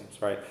of those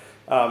things, right?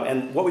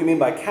 And what we mean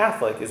by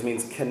Catholic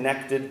means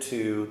connected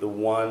to the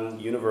one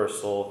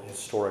universal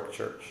historic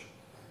church.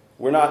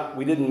 We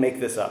didn't make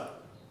this up.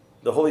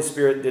 The Holy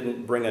Spirit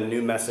didn't bring a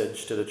new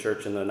message to the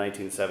church in the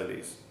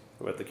 1970s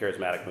with the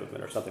charismatic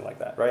movement or something like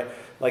that, right?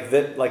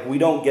 Like we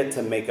don't get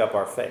to make up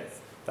our faith.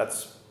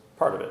 That's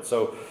part of it.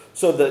 So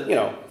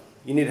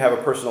you need to have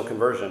a personal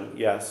conversion,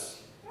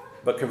 yes,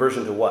 but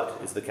conversion to what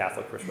is the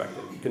Catholic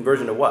perspective?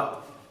 Conversion to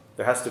what?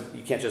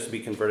 You can't just be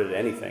converted to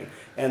anything.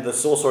 And the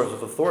sole source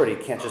of authority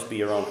can't just be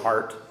your own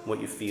heart, what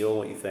you feel,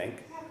 what you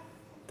think.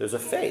 There's a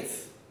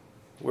faith.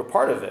 We're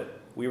part of it.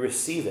 We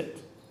receive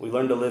it. We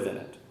learn to live in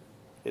it.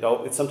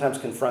 It sometimes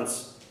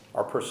confronts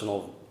our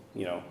personal,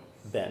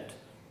 bent,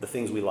 the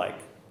things we like,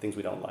 things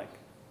we don't like.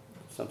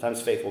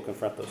 Sometimes faith will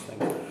confront those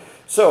things.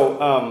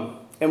 So,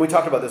 and we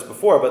talked about this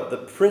before, but the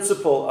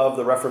principle of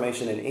the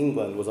Reformation in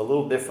England was a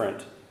little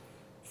different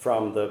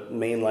from the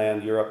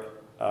mainland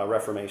Europe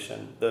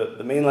Reformation.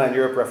 The mainland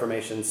Europe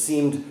Reformation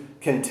seemed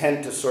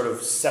content to sort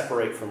of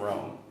separate from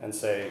Rome and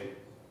say,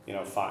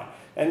 fine.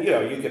 And,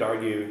 you could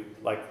argue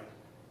like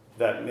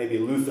that maybe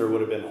Luther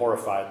would have been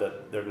horrified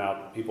that there are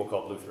now people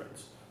called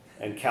Lutherans.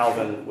 And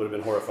Calvin would have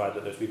been horrified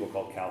that there's people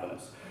called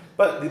Calvinists.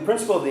 But the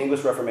principle of the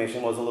English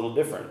Reformation was a little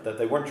different, that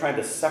they weren't trying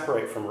to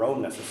separate from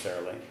Rome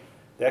necessarily.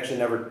 They actually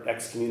never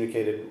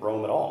excommunicated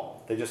Rome at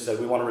all. They just said,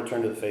 we want to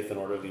return to the faith and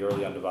order of the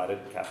early undivided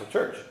Catholic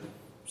Church.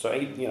 So,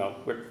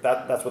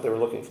 that's what they were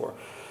looking for.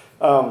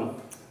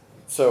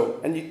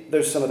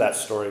 There's some of that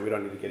story we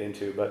don't need to get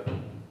into, but,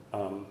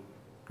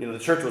 the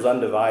church was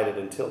undivided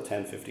until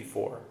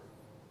 1054.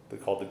 They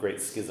called the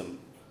Great Schism,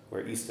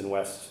 where East and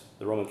West,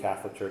 the Roman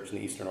Catholic Church and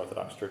the Eastern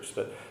Orthodox Church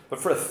split. But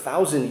for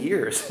 1,000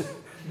 years,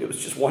 it was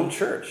just one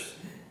church.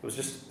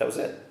 That was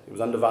it. It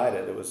was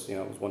undivided. It was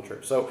one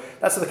church. So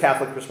that's the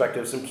Catholic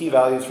perspective. Some key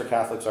values for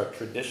Catholics are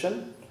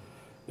tradition.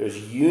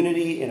 There's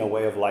unity in a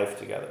way of life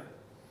together,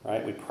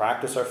 right? We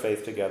practice our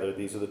faith together.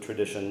 These are the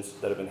traditions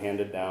that have been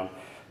handed down.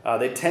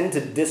 They tend to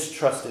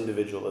distrust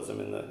individualism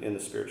in the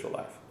spiritual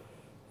life.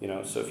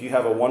 So if you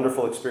have a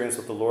wonderful experience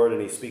with the Lord and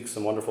he speaks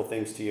some wonderful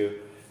things to you,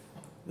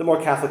 the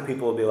more Catholic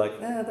people will be like,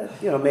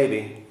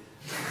 maybe.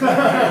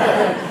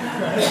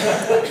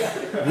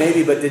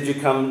 Maybe, but did you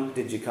come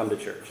to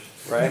church,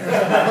 right?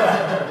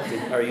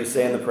 Are you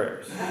saying the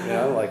prayers?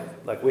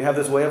 Like we have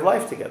this way of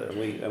life together,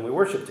 and we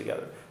worship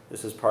together.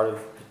 This is part of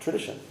the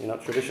tradition,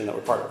 tradition that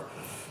we're part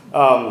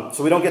of.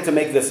 So we don't get to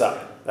make this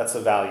up. That's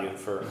a value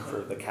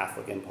for the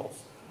Catholic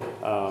impulse.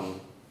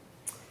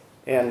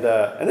 And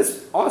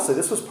this, honestly,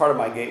 this was part of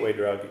my gateway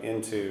drug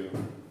into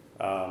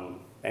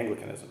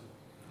Anglicanism.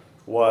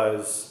 I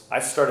was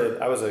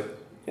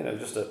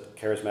just a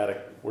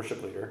charismatic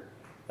worship leader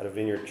at a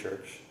Vineyard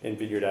church, in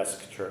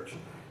Vineyard-esque church.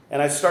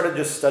 And I started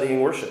just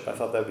studying worship. I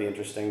thought that would be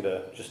interesting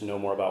to just know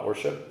more about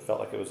worship. Felt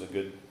like it was a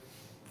good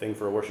thing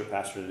for a worship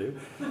pastor to do.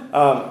 And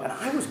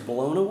I was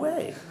blown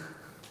away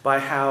by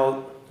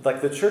how,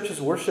 the church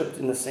has worshipped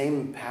in the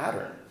same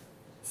pattern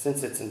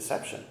since its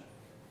inception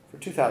for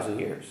 2,000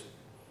 years.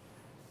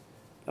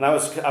 And I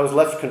was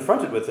left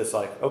confronted with this,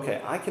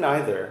 okay, I can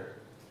either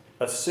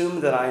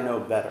assume that I know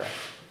better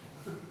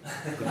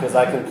because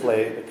I can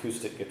play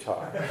acoustic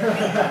guitar.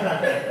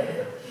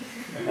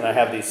 And I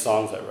have these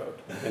songs I wrote,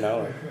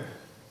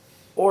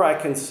 Or I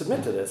can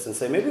submit to this and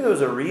say, maybe there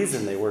was a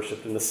reason they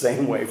worshipped in the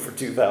same way for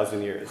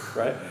 2,000 years,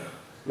 right?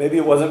 Maybe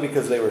it wasn't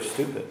because they were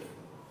stupid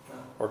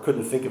or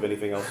couldn't think of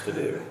anything else to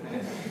do,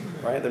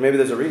 right? Maybe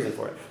there's a reason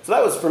for it. So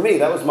that was, for me,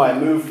 that was my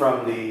move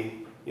from the,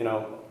 the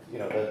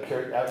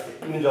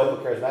evangelical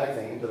charismatic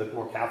thing into the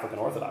more Catholic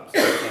and Orthodox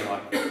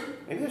thing.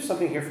 Maybe there's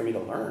something here for me to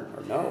learn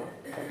or know.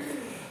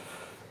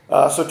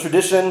 So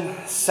tradition,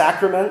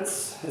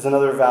 sacraments is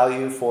another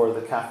value for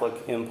the Catholic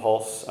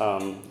impulse.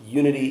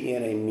 Unity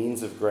in a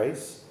means of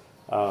grace.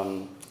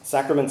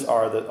 Sacraments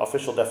are the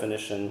official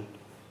definition.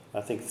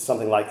 I think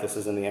something like this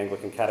is in the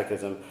Anglican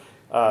Catechism.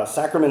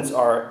 Sacraments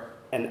are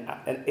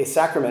a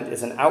sacrament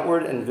is an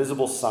outward and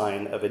visible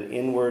sign of an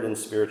inward and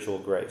spiritual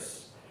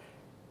grace,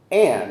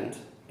 and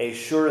a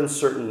sure and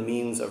certain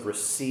means of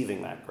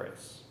receiving that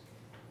grace.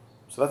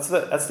 So that's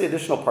the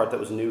additional part that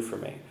was new for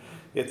me.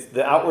 It's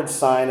the outward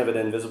sign of an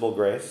invisible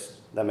grace.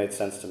 That made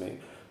sense to me.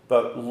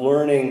 But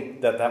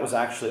learning that was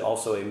actually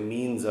also a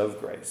means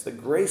of grace. The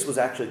grace was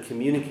actually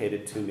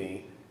communicated to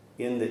me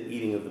in the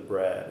eating of the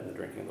bread and the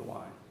drinking of the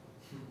wine.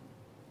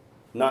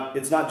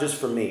 It's not just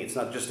for me. It's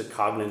not just a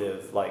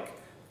cognitive,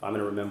 I'm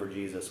going to remember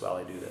Jesus while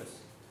I do this.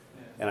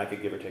 And I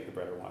could give or take the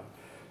bread or wine.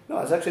 No,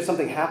 there's actually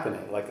something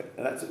happening.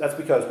 And that's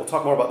because, we'll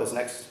talk more about this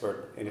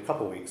in a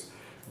couple weeks.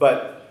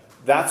 But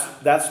that's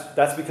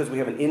because we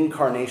have an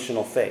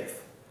incarnational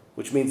faith,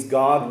 which means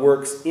God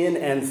works in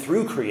and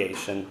through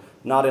creation,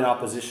 not in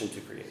opposition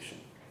to creation.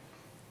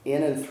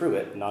 In and through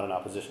it, not in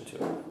opposition to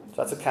it. So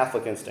that's a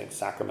Catholic instinct.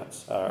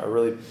 Sacraments are a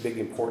really big,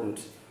 important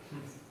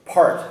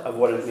part of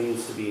what it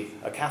means to be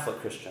a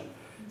Catholic Christian,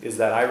 is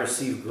that I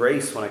receive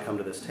grace when I come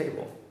to this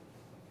table.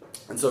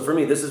 And so for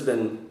me, this has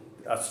been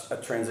a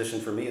transition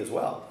for me as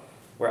well,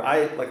 where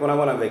when I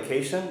went on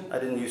vacation, I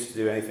didn't used to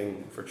do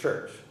anything for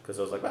church, because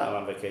I was like, I'm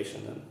on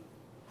vacation, and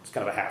it's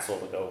kind of a hassle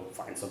to go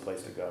find some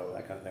place to go,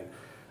 that kind of thing.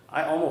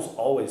 I almost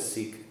always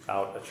seek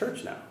out a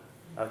church now.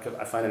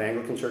 I find an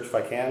Anglican church if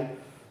I can.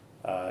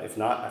 If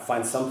not, I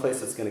find some place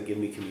that's going to give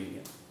me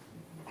communion,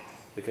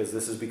 because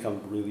this has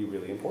become really,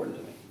 really important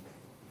to me.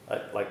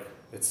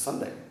 It's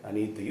Sunday. I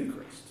need the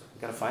Eucharist.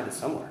 I've got to find it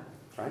somewhere,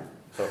 right?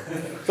 So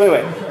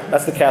anyway,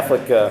 that's the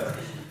Catholic.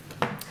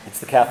 It's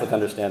the Catholic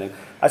understanding.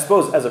 I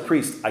suppose as a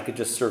priest, I could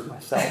just serve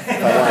myself.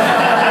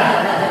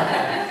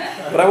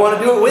 But I want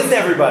to do it with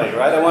everybody,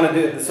 right? I want to do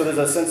it. So there's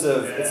a sense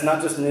of, it's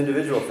not just an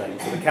individual thing.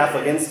 So the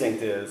Catholic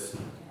instinct is,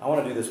 I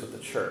want to do this with the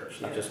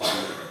church, not just with you.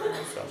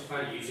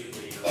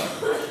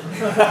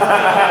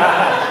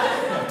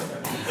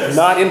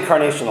 Not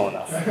incarnational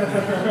enough.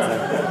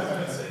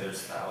 I say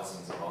there's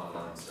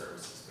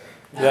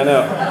Yeah,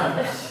 no.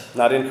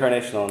 Not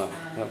incarnational enough.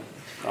 No.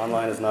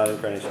 Online is not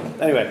incarnational.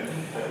 Anyway,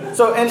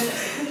 so, and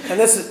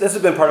this has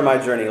been part of my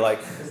journey. Like,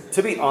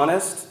 to be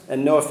honest,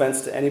 and no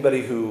offense to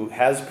anybody who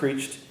has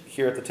preached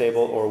here at the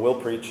table or will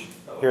preach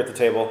here at the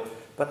table,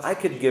 but I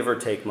could give or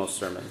take most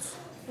sermons.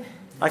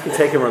 I can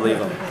take them or leave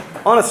them.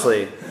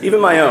 Honestly,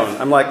 even my own,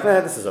 I'm like,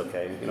 this is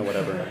okay,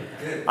 whatever.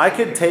 I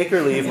could take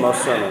or leave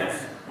most sermons,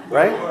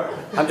 right?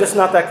 I'm just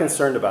not that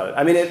concerned about it.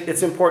 I mean,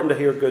 it's important to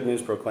hear good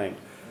news proclaimed.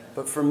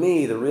 But for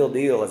me, the real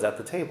deal is at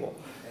the table.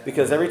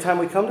 Because every time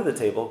we come to the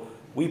table,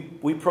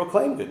 we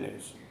proclaim good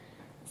news.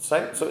 So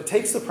it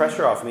takes the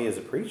pressure off me as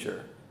a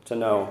preacher to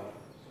know,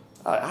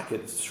 I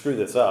could screw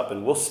this up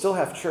and we'll still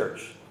have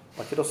church.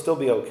 Like, it'll still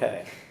be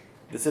okay.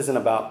 This isn't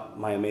about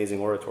my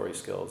amazing oratory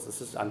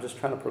skills. I'm just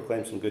trying to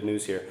proclaim some good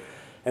news here.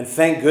 And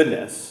thank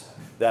goodness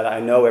that I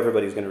know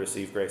everybody's going to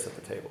receive grace at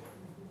the table.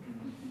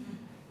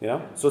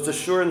 So it's a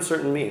sure and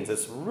certain means.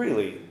 It's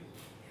really,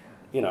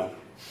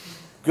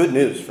 good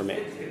news for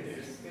me.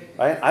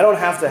 Right? I don't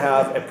have to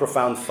have a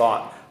profound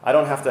thought. I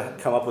don't have to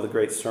come up with a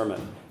great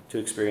sermon to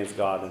experience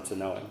God and to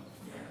know Him.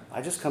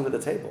 I just come to the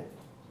table.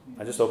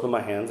 I just open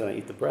my hands and I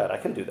eat the bread. I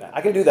can do that.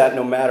 I can do that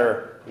no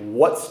matter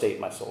what state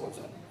my soul is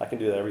in. I can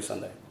do that every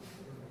Sunday.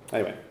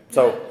 Anyway,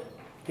 so,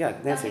 yeah,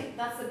 Nancy. I think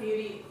that's the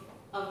beauty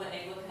of the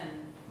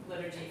Anglican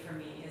liturgy for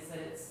me, is that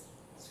it's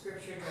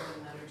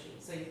scripture-driven liturgy.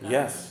 So you've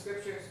got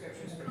scripture,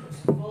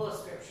 so full of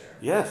scripture.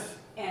 Yes.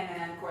 And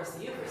then, of course,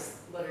 the Eucharist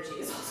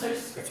liturgy is also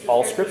scripture. It's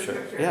all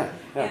scripture. Yeah.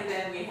 And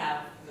then we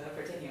have the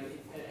Fortinium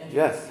and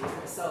yes.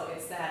 Eucharist. So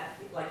it's that,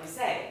 like you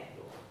say,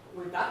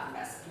 we've got the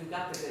message, we've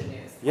got the good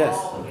news. Yes.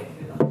 All the way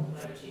through the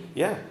liturgy.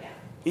 Yeah.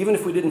 Even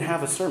if we didn't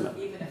have a sermon.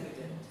 Even if we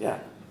didn't. Yeah.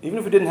 Even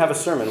if we didn't have a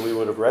sermon, we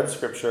would have read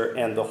Scripture,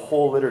 and the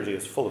whole liturgy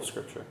is full of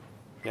Scripture.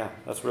 Yeah,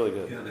 that's really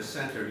good. The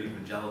center of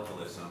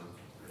evangelicalism,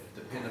 the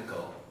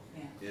pinnacle,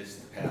 is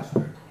the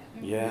pastor.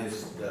 Yeah.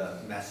 Is the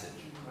message.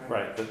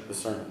 Right, the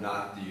sermon.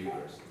 Not the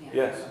Eucharist.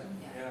 Yes.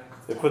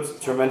 It puts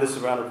tremendous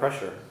amount of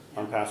pressure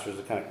on pastors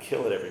to kind of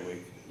kill it every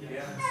week.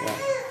 Yeah.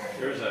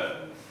 There's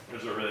a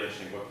really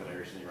interesting book that I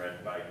recently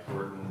read by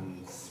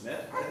Gordon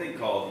Smith, I think,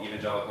 called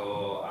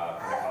Evangelical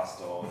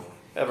Pentecostal.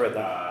 I've read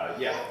that.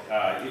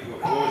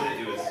 What was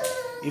it? It was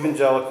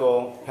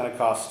Evangelical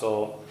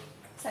Pentecostal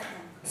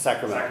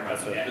Sacrament.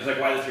 That's right. It's like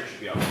why the church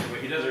should be open. But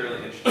he does a really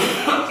interesting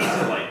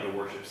analysis of like the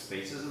worship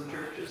spaces of the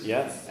churches.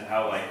 Yes. And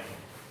how like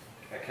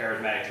a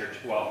charismatic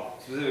church, well,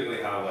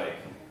 specifically how like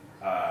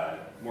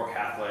more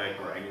Catholic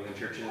or Anglican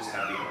churches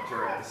have the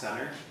altar at the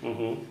center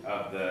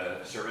of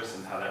the service,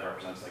 and how that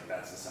represents like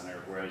that's the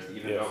center, whereas the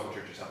evangelical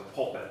churches have the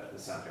pulpit at the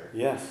center.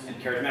 Yes.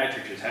 And charismatic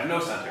churches have no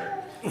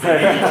center. They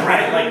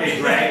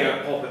drag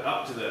a pulpit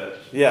up to the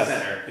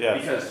center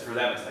because for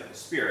them it's like the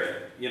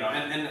spirit,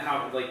 and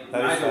how like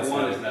neither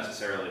one is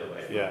necessarily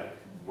like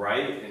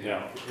right. And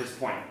his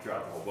point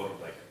throughout the whole book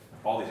is like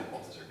all these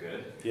impulses are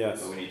good.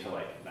 Yes. But we need to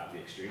like not be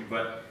extreme.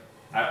 But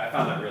I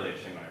found that really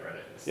interesting when I read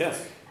it. It's yes.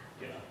 Like,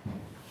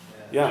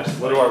 yeah. Just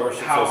What like do our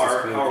worship how spaces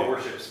our communicate?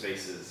 worship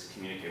spaces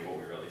communicate what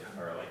we really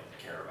are like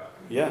care about.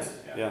 Yes.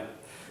 Yeah.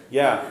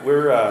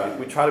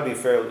 We try to be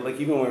fair. Like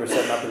even when we were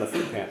setting up in the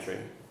food pantry,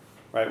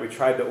 right? We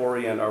tried to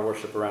orient our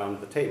worship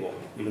around the table,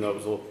 even though it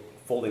was a little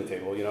folding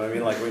table. You know what I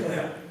mean? Like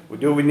we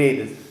do what we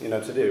need,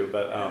 to do.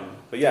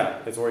 But yeah,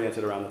 it's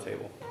oriented around the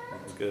table.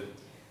 It's good.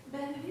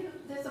 Ben,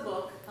 there's a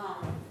book.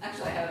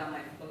 Actually, I have it on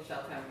my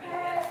bookshelf. I haven't read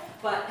it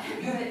yet. But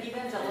have you read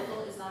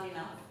Evangelical is Not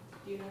Enough?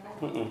 Do you know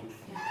that?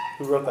 Yeah.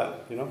 Who wrote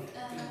that? Do you know? No,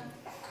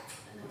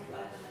 but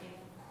I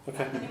don't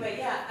know. Okay. Anyway,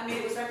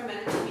 it was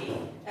recommended to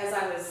me as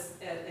I was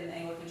in the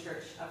Anglican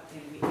church up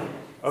in Wheatland.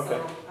 Okay.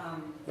 So,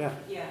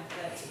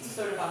 that's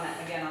sort of on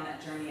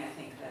that journey, I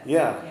think that.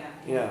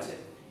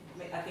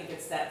 I think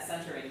it's that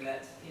centering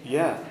that.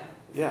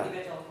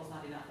 Evangelical's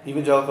not enough.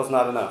 Evangelical's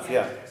not enough.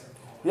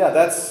 Yeah.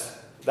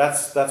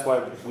 That's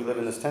why we live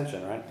in this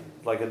tension, right?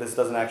 Like this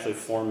doesn't actually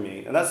form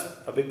me, and that's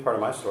a big part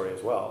of my story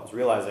as well. Is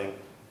realizing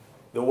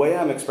the way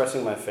I'm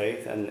expressing my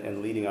faith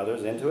and leading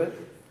others into it,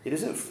 it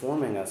isn't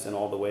forming us in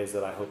all the ways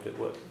that I hoped it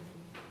would,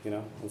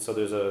 And so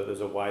there's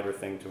a wider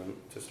thing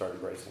to start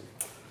embracing.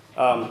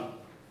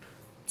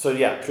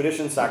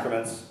 Tradition,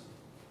 sacraments.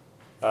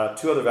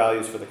 Two other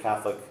values for the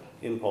Catholic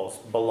impulse: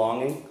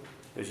 belonging.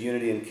 There's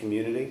unity and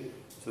community.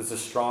 So there's a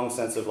strong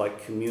sense of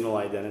like communal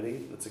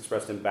identity that's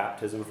expressed in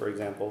baptism, for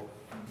example.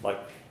 Like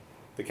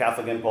the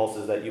Catholic impulse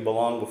is that you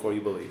belong before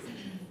you believe,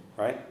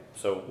 right?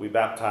 So we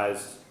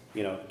baptized,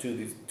 two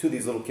of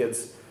these little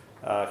kids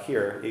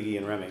here, Iggy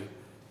and Remy.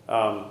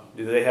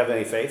 Do they have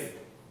any faith?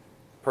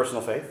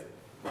 Personal faith?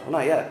 Well,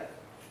 not yet.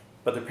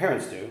 But their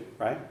parents do,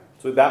 right?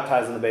 So we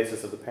baptize on the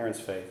basis of the parents'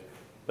 faith.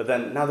 But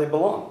then now they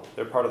belong.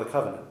 They're part of the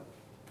covenant,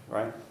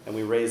 right? And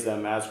we raise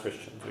them as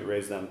Christians. We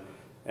raise them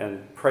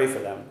and pray for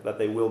them that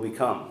they will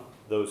become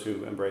those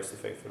who embrace the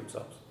faith for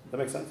themselves. Does that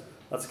make sense?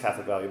 That's a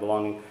Catholic value,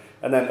 belonging.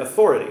 And then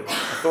authority.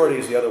 Authority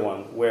is the other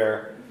one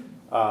where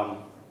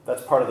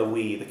that's part of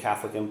the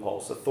Catholic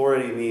impulse.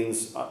 Authority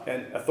means,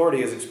 and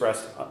authority is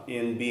expressed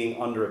in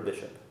being under a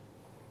bishop.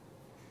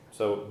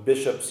 So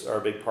bishops are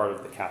a big part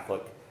of the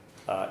Catholic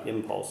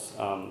impulse.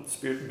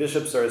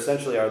 Bishops are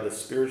essentially the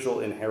spiritual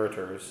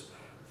inheritors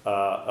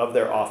of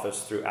their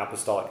office through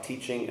apostolic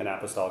teaching and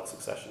apostolic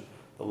succession.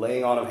 The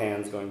laying on of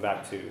hands going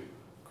back to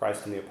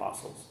Christ and the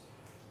apostles.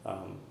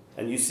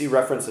 And you see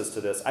references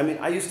to this. I mean,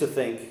 I used to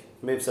think,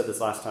 I may have said this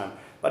last time,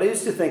 but I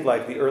used to think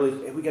like we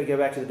got to get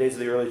back to the days of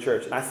the early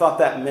church. And I thought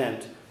that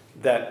meant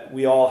that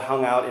we all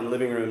hung out in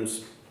living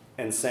rooms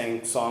and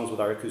sang songs with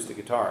our acoustic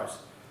guitars.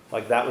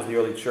 Like that was the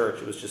early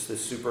church. It was just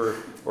this super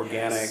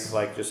organic,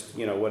 like just,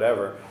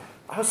 whatever.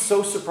 I was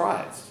so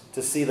surprised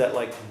to see that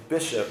like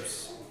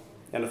bishops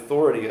and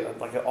authority,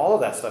 like all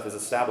of that stuff is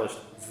established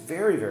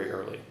very, very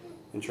early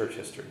in church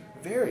history.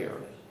 Very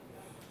early.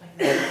 Like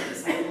the 12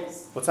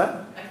 disciples. What's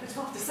that? Like the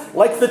 12 disciples.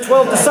 Like the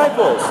 12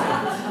 disciples.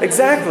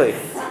 Exactly.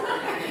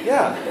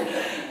 Yeah.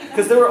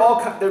 Because there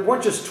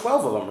weren't just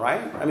 12 of them,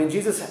 right? I mean,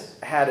 Jesus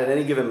had at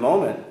any given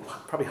moment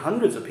probably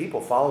hundreds of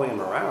people following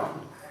him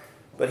around.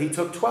 But he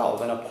took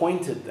 12 and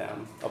appointed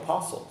them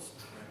apostles.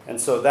 And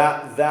so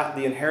that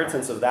the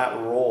inheritance of that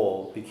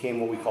role became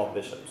what we call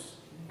bishops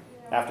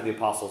after the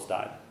apostles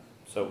died.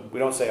 So we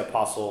don't say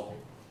apostle.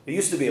 It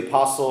used to be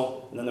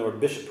apostle, and then there were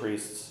bishop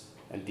priests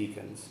and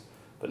deacons.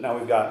 But now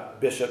we've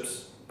got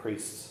bishops,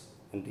 priests,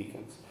 and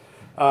deacons.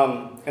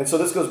 And so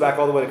this goes back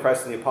all the way to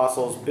Christ and the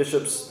apostles.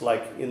 Bishops,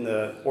 like in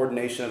the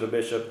ordination of a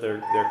bishop,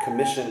 they're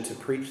commissioned to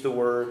preach the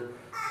word,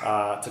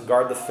 to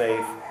guard the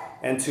faith,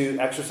 and to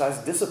exercise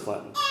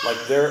discipline.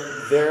 Like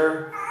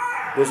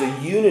there's a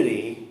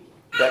unity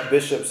that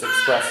bishops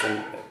express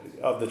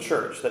of the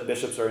church, that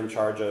bishops are in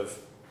charge of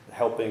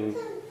helping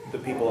the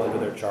people under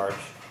their charge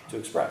to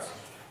express.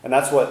 And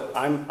that's what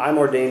I'm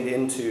ordained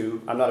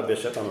into. I'm not a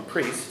bishop, I'm a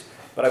priest,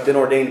 but I've been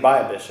ordained by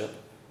a bishop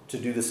to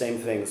do the same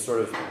thing,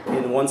 sort of,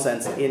 in one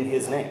sense, in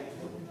his name,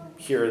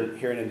 here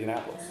in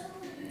Indianapolis.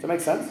 Does that make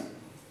sense?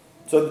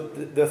 So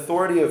the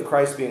authority of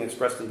Christ being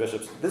expressed in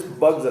bishops, this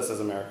bugs us as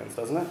Americans,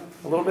 doesn't it?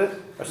 A little bit?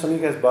 Are some of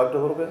you guys bugged a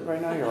little bit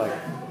right now? You're like...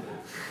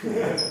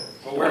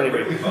 Well, where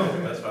do we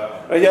vote? That's why I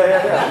want. Oh,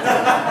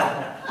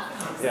 yeah.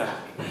 Yeah.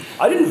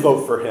 I didn't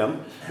vote for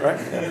him, right?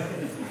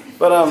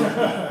 But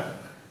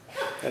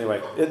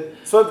anyway,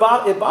 it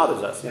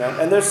bothers us,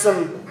 And there's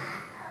some,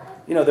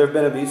 there have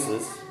been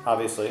abuses,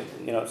 obviously.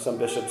 Some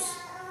bishops,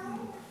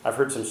 I've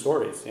heard some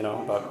stories,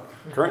 about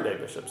current day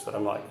bishops that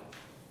I'm like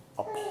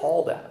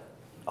appalled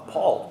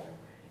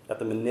at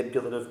the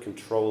manipulative,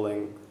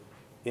 controlling,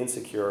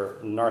 insecure,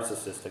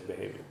 narcissistic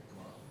behavior.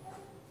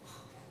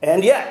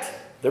 And yet,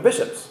 they're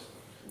bishops.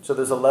 So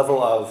there's a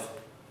level of,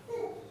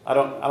 I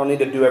don't need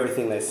to do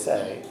everything they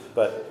say,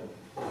 but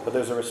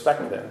there's a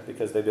respect there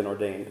because they've been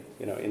ordained,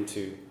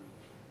 into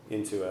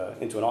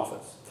an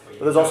office.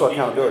 But there's also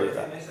accountability to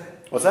that.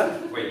 What's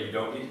that? Wait, you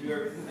don't need to do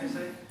everything they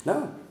say?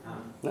 No.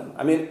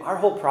 I mean, our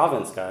whole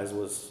province, guys,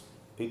 was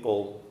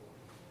people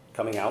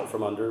coming out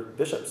from under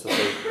bishops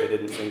that they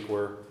didn't think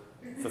were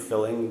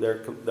fulfilling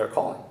their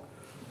calling.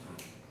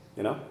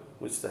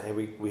 Which hey,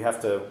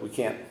 we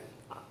can't.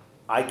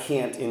 I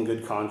can't in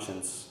good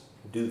conscience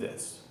do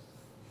this,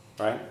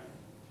 right?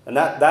 And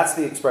that's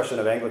the expression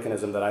of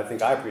Anglicanism that I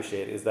think I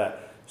appreciate, is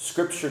that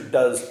Scripture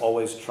does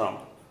always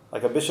trump.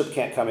 Like a bishop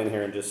can't come in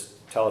here and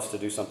just tell us to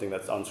do something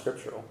that's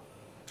unscriptural,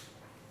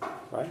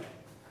 right?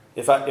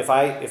 If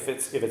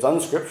it's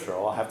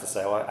unscriptural, I'll have to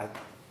say, well,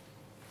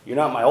 you're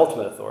not my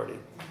ultimate authority.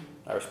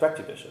 I respect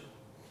you, Bishop,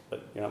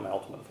 but you're not my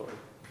ultimate authority.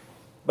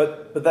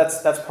 But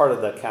that's part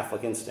of the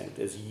Catholic instinct,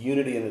 is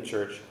unity in the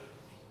church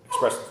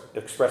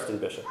expressed in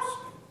bishops,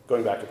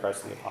 going back to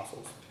Christ and the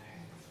apostles.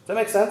 Does that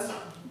make sense?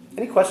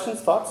 Any questions,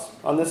 thoughts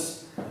on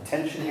this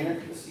tension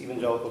here, this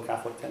evangelical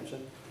Catholic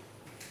tension?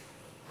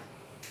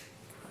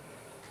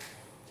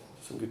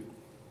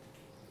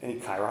 Any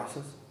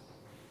kairoses?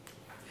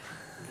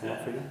 Come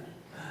up for you?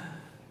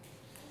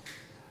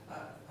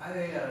 I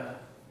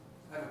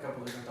have a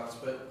couple different thoughts,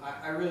 but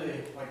I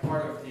really, like,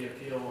 part of the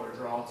appeal or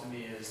draw to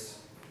me is,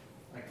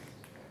 like,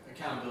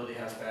 accountability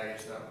has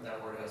baggage,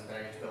 that word has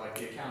baggage, but like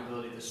the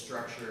accountability, the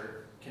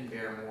structure can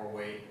bear more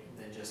weight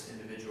than just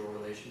individual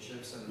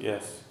relationships. And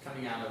yes.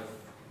 Coming out of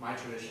my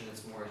tradition,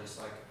 it's more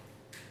just like,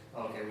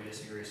 oh, okay, we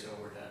disagree, so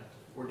we're done.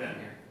 We're done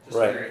here, just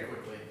right. Very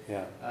quickly.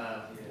 Yeah.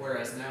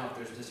 Whereas now, if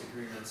there's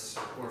disagreements,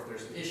 or if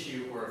there's an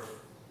issue, or if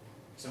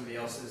somebody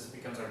else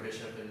becomes our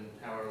bishop in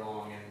however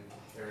long, and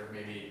they're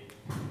maybe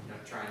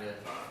trying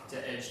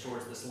to edge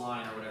towards this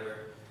line or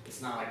whatever,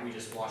 it's not like we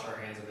just wash our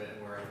hands of it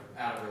and we're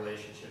out of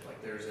relationship.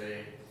 Like there's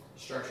a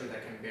structure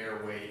that can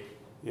bear weight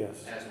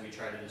yes. as we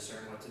try to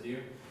discern what to do.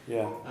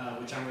 Yeah.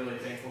 Which I'm really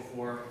thankful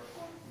for.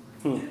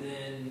 And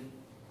then,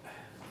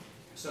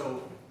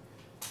 so,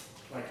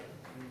 like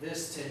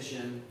this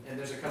tension, and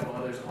there's a couple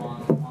others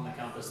on the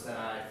compass that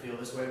I feel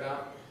this way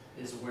about,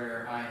 is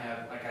where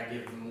I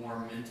give more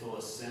mental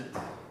assent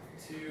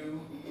to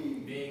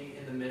being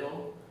in the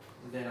middle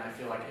than I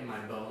feel like in my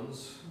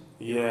bones.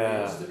 Yeah.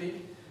 It used to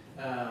be.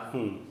 I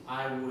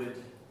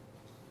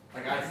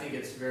think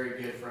it's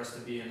very good for us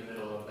to be in the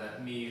middle of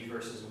that me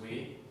versus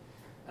we.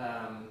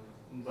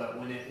 But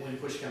when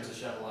push comes to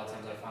shove, a lot of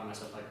times I find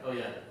myself like, oh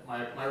yeah,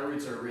 my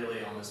roots are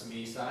really on this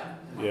me side.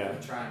 And I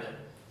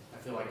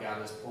feel like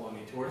God is pulling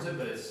me towards it,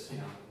 but it's,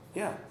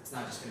 Yeah. it's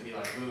not just gonna be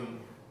like, boom,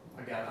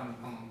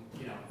 I'm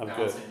I'm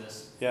balancing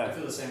this. Yeah. I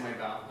feel the same way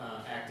about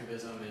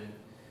activism and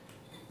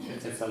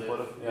contemplative.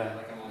 Contemplative, yeah.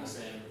 Like I'm on the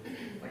same,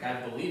 like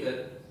I believe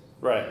it.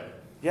 Right.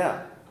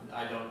 Yeah.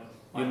 I don't,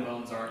 my You-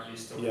 bones aren't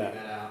used to Yeah.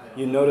 working that out.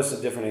 You notice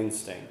a different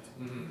instinct,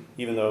 Mm-hmm.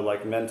 even though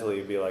like mentally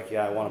you'd be like,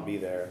 yeah, I want to be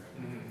there,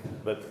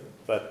 Mm-hmm.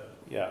 but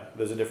yeah,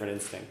 there's a different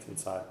instinct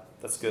inside.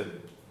 That's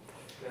good.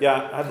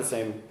 Yeah, I have the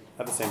same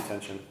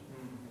tension.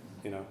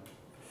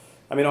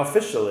 I mean,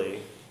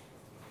 officially,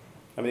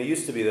 it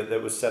used to be that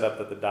it was set up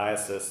that the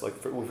diocese, like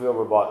if we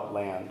ever bought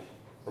land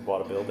or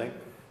bought a building,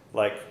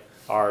 like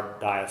our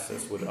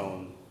diocese would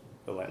own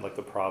the land, like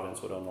the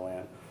province would own the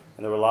land,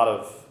 and there were a lot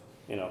of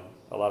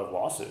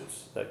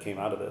lawsuits that came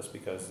out of this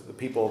because the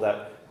people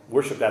that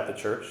worshipped at the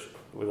church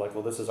were like,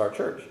 well, this is our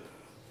church,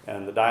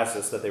 and the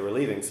diocese that they were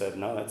leaving said,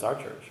 no, that's our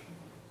church.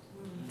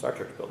 It's our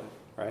church building,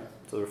 right?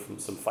 So there were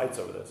some fights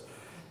over this.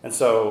 And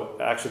so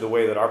actually the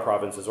way that our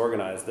province is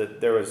organized,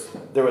 that there was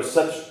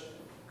such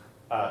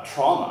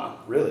trauma,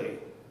 really,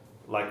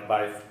 like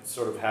by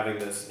sort of having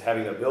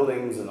their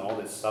buildings and all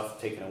this stuff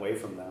taken away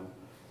from them,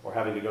 or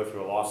having to go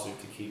through a lawsuit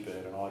to keep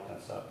it and all that kind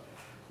of stuff,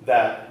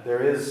 that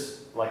there is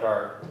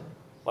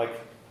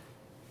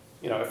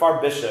if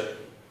our bishop,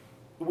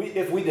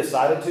 if we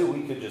decided to,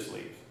 we could just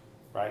leave,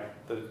 right?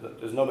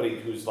 There's nobody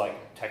who's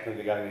like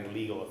technically got any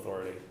legal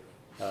authority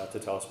to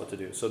tell us what to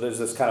do. So there's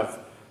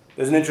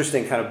an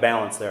interesting kind of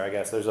balance there, I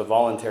guess. There's a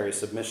voluntary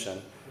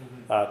submission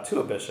to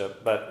a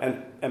bishop,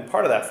 and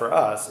part of that for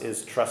us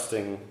is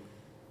trusting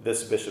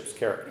this bishop's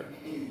character,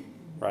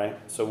 right?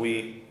 So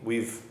we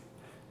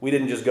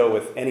didn't just go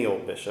with any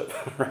old bishop,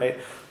 right?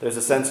 There's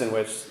a sense in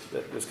which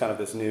there's kind of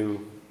this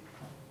new.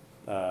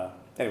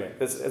 Anyway,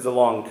 it's a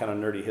long kind of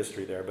nerdy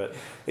history there, but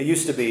it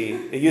used to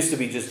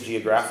be just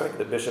geographic.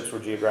 The bishops were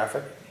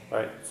geographic,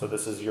 right? So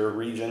this is your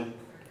region,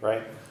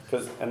 right?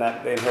 And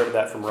that they inherited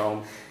that from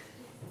Rome.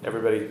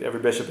 Every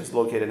bishop is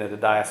located in a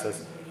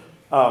diocese.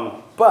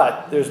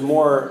 But there's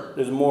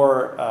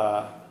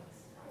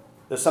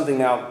something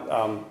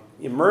now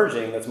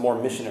emerging that's more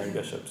missionary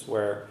bishops,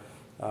 where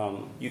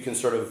you can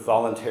sort of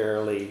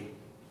voluntarily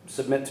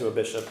submit to a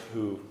bishop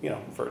who,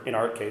 in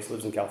our case,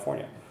 lives in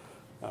California,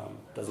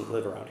 doesn't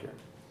live around here,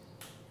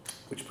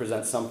 which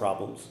presents some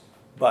problems.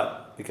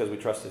 But because we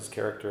trust his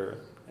character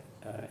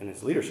and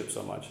his leadership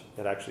so much,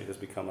 it actually has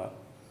become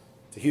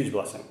it's a huge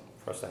blessing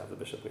for us to have the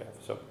bishop we have.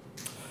 So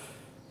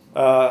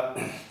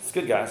it's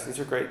good, guys. These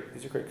are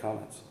great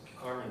comments.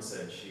 Carmen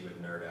said she would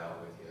nerd out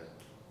with you. I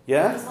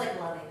Yeah? was like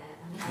loving it.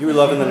 You were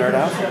loving the nerd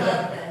out? I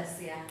love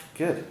this, yeah.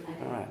 Good.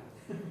 All right.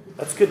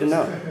 That's good to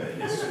know.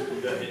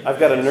 I've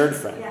got a nerd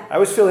friend. I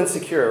always feel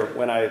insecure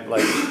when I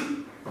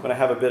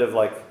have a bit of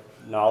like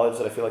knowledge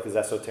that I feel like is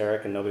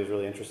esoteric and nobody's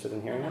really interested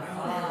in hearing it.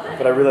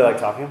 But I really like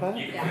talking about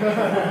it.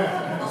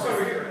 Yeah.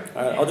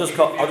 All right, I'll just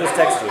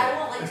text you. I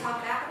won't like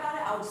talk back about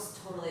it, I'll just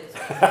totally ignore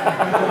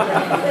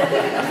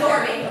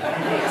me.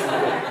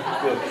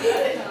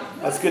 Good.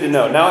 That's good to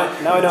know. Now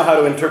I know how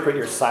to interpret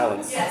your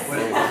silence. Yes. For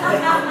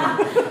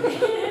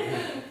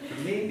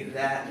me,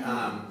 that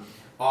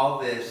all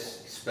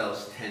this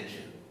spells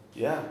tension.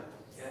 Yeah.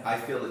 I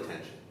feel the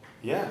tension.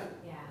 Yeah.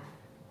 Yeah.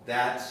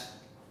 That's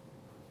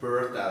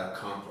birthed out of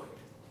conflict.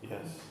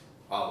 Yes.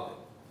 All of it.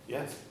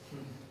 Yes.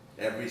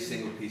 Every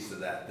single piece of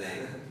that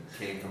thing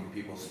came from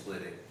people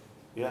splitting.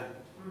 Yeah.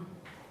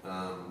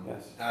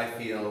 Yes. I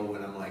feel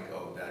when I'm like,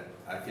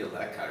 I feel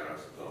that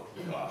kairos. Oh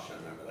gosh, I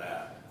remember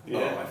that.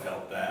 Yeah. Oh, I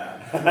felt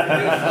that. And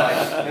it was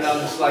like, and I'm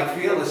just like,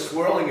 feel the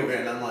swirling of it,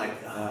 and I'm like,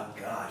 oh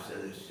gosh,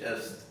 it's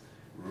just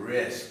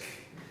risk.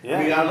 Yeah.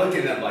 I mean, I'm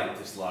looking at like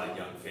there's a lot of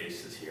young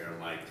faces here. I'm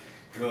like,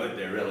 good.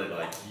 They're really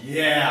like,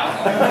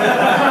 yeah.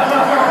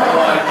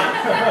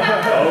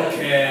 I'm like,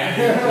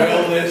 okay,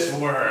 will this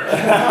work?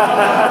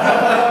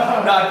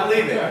 No, I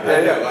believe it.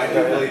 I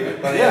do believe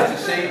it. But at the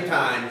same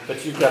time,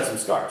 But you've got some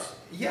scars.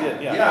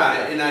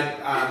 yeah. And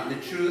the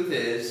truth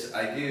is,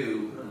 I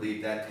do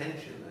believe that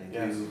tension.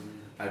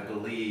 I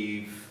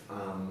believe,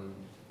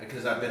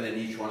 because I've been in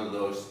each one of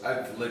those.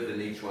 I've lived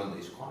in each one of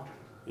these quadrants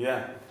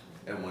Yeah.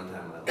 at one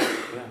time in my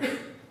life,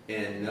 Yeah.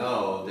 and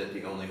know that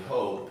the only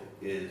hope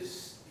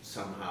is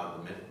somehow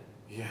the middle.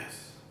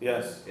 Yes.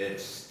 Yes.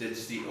 It's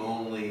the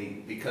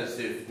only, because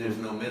if there's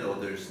no middle,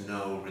 there's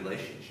no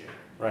relationship,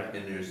 Right.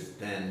 and there's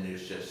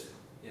just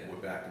we're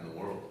back in the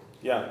world.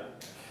 Yeah.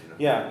 You know?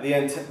 Yeah.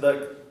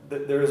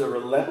 There is a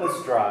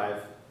relentless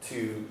drive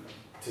to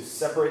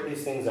separate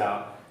these things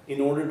out in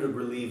order to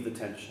relieve the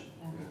tension.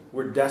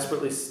 We're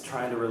desperately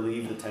trying to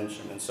relieve the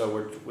tension, and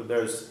so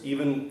there's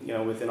even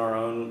within our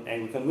own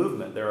Anglican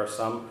movement, there are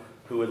some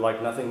who would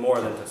like nothing more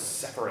than to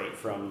separate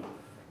from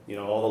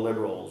all the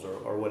liberals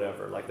or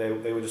whatever. Like they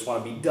would just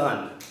want to be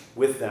done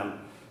with them,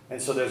 and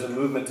so there's a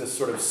movement to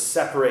sort of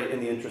separate in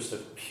the interest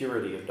of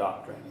purity of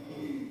doctrine.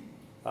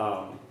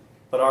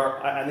 But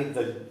I think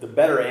the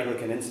better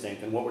Anglican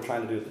instinct and what we're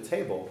trying to do at the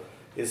table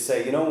is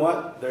say, you know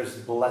what? There's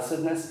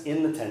blessedness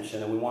in the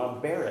tension, and we want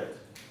to bear it.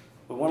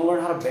 We want to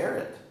learn how to bear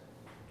it.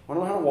 We want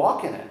to learn how to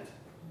walk in it.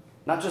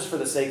 Not just for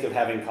the sake of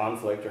having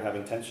conflict or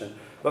having tension,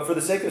 but for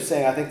the sake of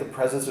saying, I think the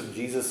presence of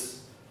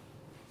Jesus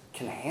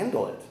can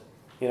handle it,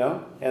 you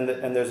know? And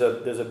there's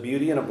a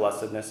beauty and a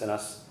blessedness in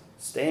us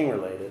staying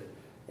related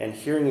and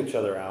hearing each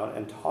other out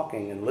and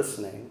talking and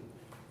listening.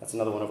 That's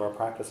another one of our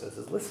practices,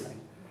 is listening.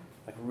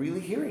 Like really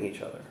hearing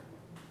each other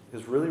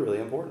is really, really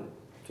important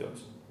to us.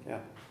 Yeah.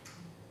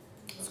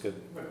 That's good.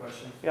 Quick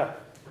question. Yeah.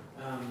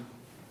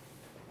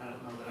 I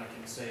don't know that I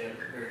can say it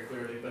very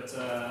clearly, but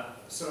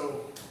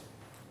so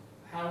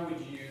how would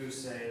you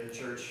say the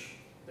church,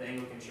 the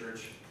Anglican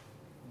Church,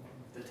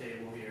 the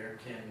table here,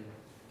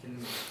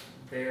 can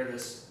bear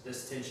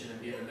this tension and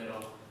be in the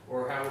middle?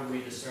 Or how would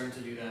we discern to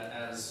do that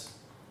as,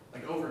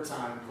 like, over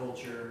time,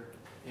 culture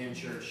and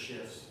church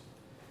shifts?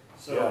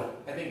 So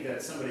I think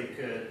that somebody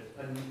could,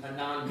 a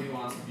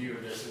non-nuanced view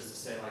of this is to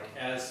say, like,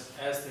 as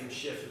things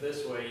shift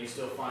this way, you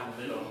still find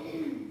the middle,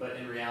 but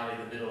in reality,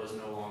 the middle is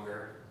no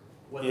longer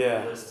what the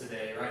middle is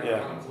today, right?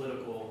 Like on a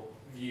political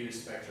view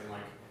spectrum,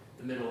 like,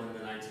 the middle in the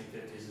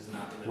 1950s is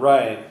not the middle.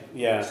 Right,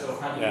 yeah. So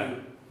how do you,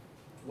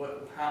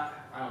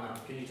 I don't know,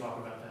 can you talk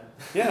about that?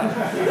 Yeah.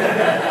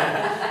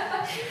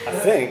 I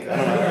don't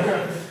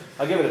know.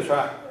 I'll give it a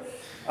try.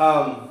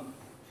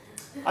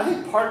 I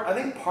think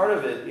part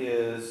of it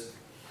is,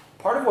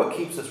 part of what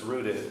keeps us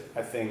rooted,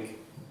 I think,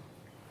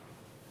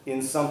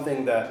 in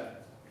something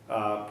that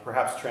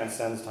perhaps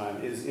transcends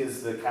time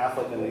is the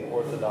Catholic and the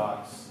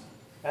Orthodox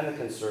and the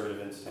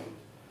conservative instinct.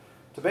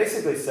 To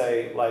basically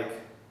say, like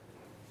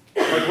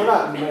we're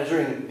not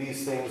measuring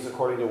these things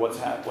according to what's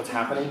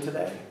happening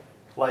today.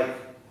 Like,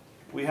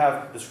 we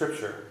have the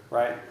Scripture,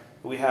 right?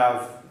 We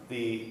have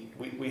the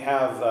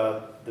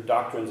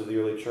doctrines of the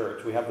early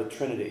church. We have the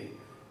Trinity.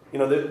 You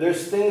know,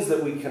 there's things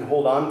that we can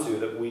hold on to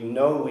that we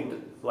know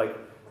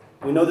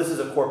we know this is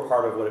a core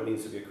part of what it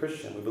means to be a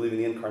Christian. We believe in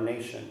the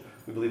Incarnation.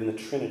 We believe in the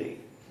Trinity.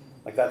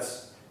 Like,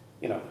 that's,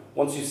 you know,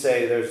 once you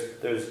say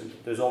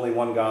there's only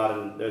one God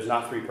and there's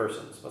not three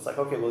persons, it's like,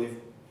 okay, well,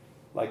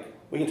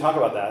 we can talk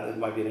about that. It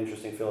might be an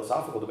interesting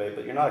philosophical debate,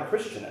 but you're not a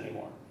Christian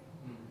anymore.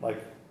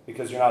 Like,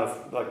 because you're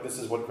not this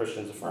is what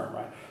Christians affirm,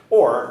 right?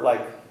 Or,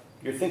 like,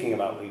 you're thinking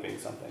about leaving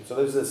something. So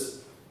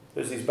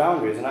there's these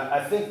boundaries, and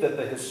I think that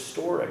the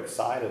historic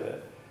side of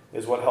it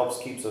is what helps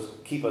keep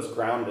us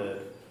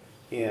grounded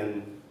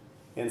in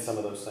some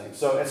of those things.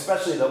 So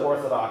especially the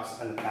Orthodox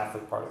and the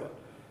Catholic part of it,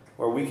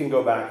 where we can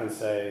go back and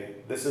say,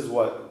 this is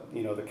what,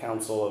 you know, the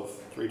Council of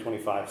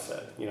 325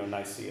 said, you know,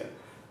 Nicaea,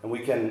 and we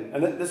can,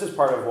 and this is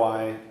part of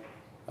why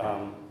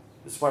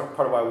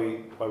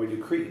we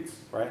do creeds,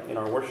 right, in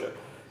our worship,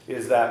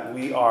 is that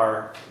we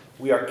are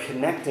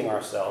connecting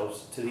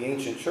ourselves to the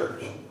ancient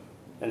church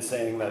and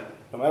saying that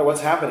no matter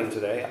what's happening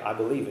today, I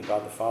believe in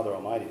God the Father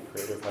Almighty,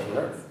 creator of heaven and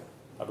earth.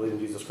 I believe in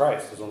Jesus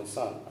Christ, his only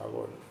Son, our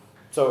Lord.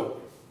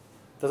 So,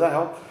 does that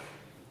help?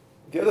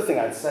 The other thing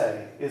I'd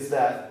say is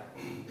that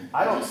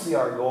I don't see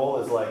our goal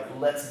as like,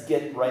 let's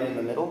get right in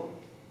the middle,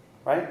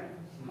 right?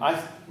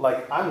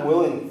 I'm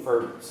willing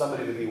for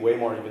somebody to be way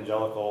more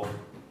evangelical,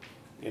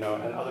 you know,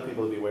 and other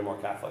people to be way more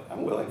Catholic.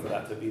 I'm willing for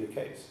that to be the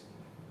case.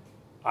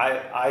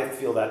 I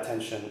feel that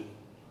tension,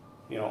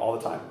 you know, all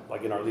the time,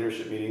 like in our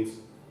leadership meetings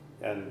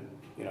and,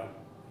 you know,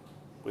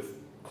 with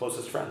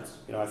closest friends.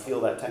 You know, I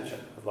feel that tension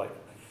of like,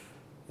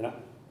 you know,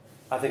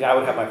 I think I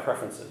would have my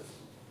preferences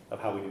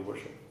of how we do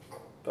worship.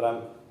 But I'm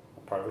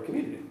a part of a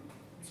community,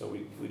 so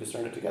we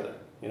discern it together,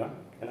 you know?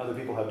 And other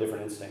people have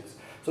different instincts.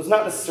 So it's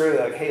not necessarily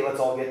like, hey, let's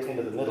all get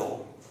into the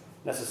middle.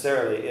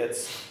 Necessarily,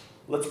 it's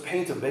let's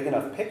paint a big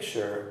enough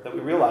picture that we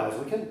realize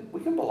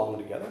we can belong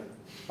together.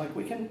 Like,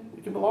 we can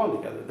belong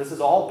together. This is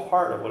all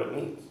part of what it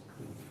means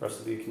for us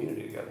to be a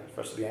community together,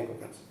 for us to be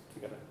Anglicans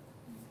together.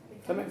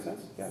 Does that make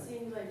sense? Yeah. It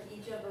seems like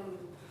each of them,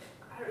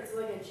 it's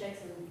like a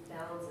checks and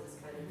balances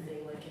kind of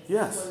thing. Like, if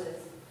Yes. this one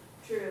is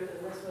true,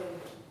 then this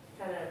one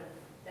kind of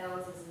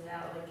balances it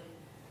out.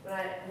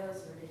 Like, I know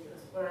this is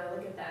ridiculous. When I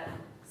look at that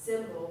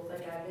symbol,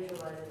 like, I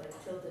visualize it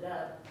like tilted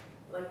up,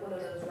 like one of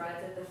those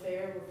rides at the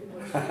fair where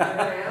people are spinning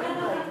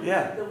around. Like,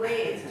 Yeah. the way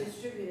it's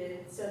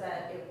distributed so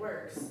that it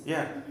works.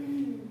 Yeah. You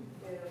know?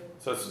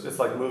 So it's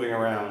like moving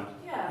around.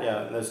 Yeah.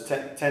 Yeah, and there's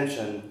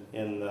tension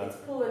in the... It's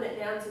pulling it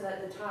down so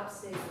that the top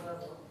stays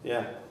level.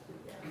 Yeah,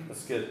 Yeah.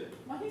 that's good.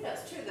 Well, I think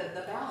that's true, that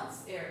the balance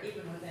there,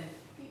 even within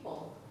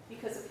people,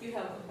 because if you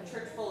have a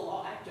church full of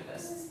all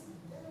activists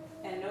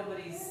and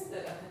nobody's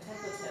a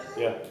contemplative,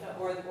 Yeah.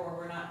 or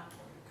we're not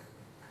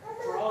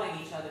drawing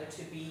each other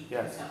to be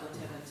Yes.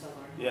 contemplative and to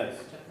learn Yes.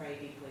 to pray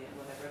deeply and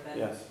whatever,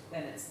 Yes.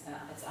 then it's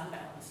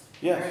unbalanced.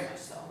 Yes. Very much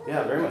so.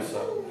 Yeah, very much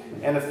so.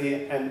 And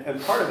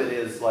and part of it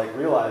is like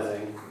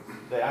realizing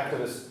the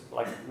activist,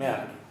 like,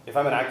 man, if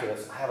I'm an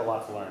activist, I have a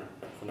lot to learn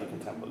from the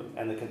contemplative,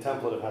 and the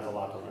contemplative has a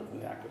lot to learn from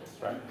the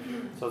activist, right?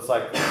 So it's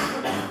like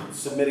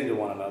submitting to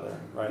one another,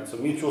 right? So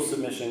mutual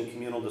submission,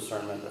 communal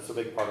discernment, that's a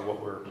big part of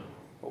what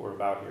we're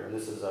about here. And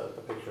this is a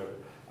picture of it.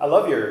 I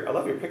love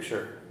your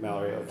picture,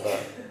 Mallory,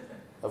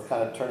 of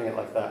kind of turning it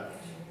like that.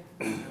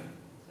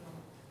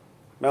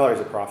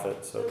 Mallory's a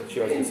prophet, so she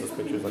always gets those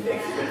pictures like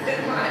that.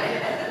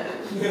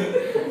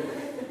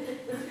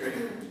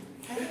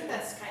 I think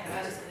that's kind of, I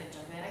was just going to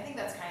jump in, I think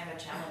that's kind of a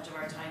challenge of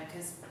our time,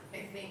 because I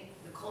think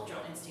the cultural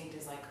instinct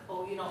is like,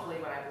 oh, you don't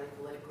believe what I believe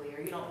politically,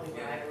 or you don't believe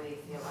what I believe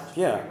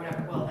theologically, Yeah. or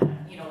whatever. Well, then,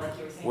 like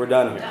you were saying, We're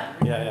done we're here.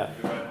 done.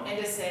 Yeah.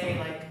 And to say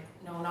like,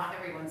 no, not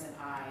everyone's an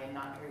eye and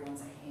not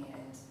everyone's a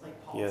hand,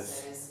 like Paul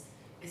Yes. says,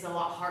 is a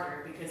lot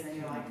harder, because then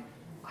you're like,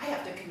 I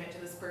have to commit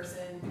to this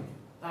person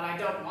that I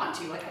don't want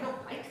to. Like, I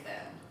don't like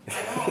them.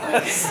 I don't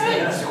like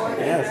enjoy them.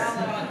 Yes.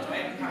 I don't enjoy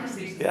having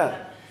conversations Yeah. with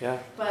them. Yeah.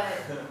 But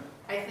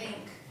I think,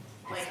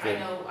 like, good. I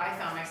know I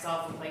found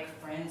myself with like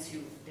friends who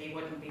they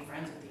wouldn't be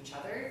friends with each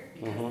other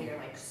because Mhm. they're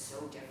like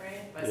so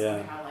different, but Yeah.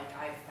 somehow like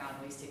I've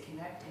found ways to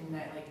connect, and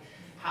that like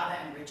how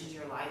that enriches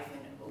your life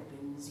and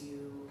opens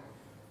you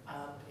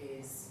up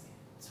it's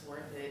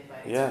worth it, but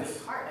it's Yes.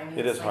 really hard. I mean,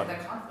 It it's is like hard.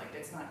 the conflict,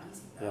 it's not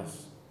easy though.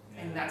 Yes.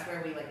 And that's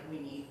where we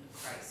need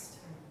Christ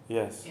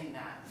Yes. in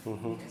that,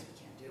 Mhm. because we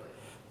can't do it.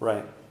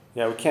 Right.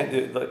 Yeah, we can't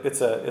do like,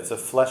 it's a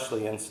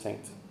fleshly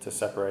instinct to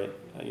separate,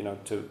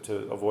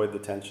 to avoid the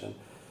tension.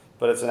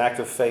 But it's an act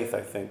of faith,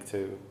 I think,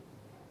 to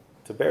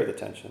bear the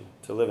tension,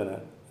 to live in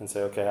it and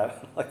say, okay,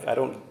 I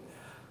don't.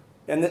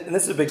 And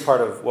this is a big part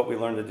of what we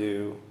learn to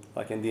do,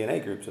 like in DNA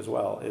groups as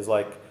well, is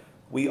like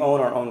we own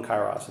our own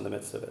kairos in the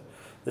midst of it.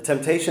 The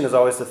temptation is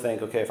always to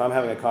think, okay, if I'm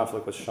having a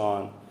conflict with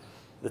Sean,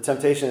 the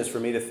temptation is for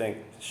me to think,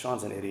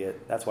 Sean's an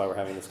idiot. That's why we're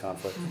having this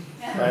conflict,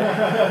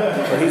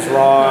 right? Or he's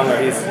wrong, or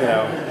he's,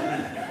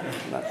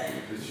 not,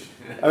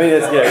 I mean,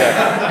 it's,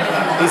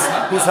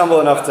 yeah. He's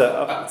humble enough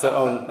to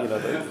own,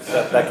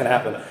 that can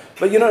happen.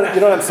 But you know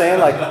what I'm saying?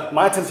 Like,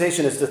 my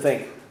temptation is to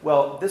think,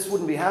 well, this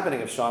wouldn't be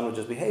happening if Sean would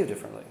just behave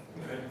differently,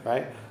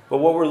 right? But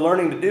what we're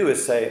learning to do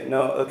is say,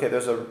 no, okay,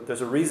 there's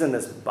a reason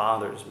this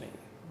bothers me.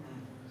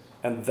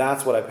 And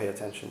that's what I pay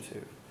attention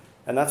to.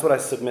 And that's what I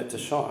submit to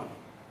Sean.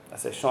 I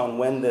say, Sean,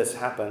 when this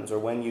happens or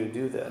when you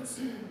do this,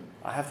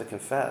 I have to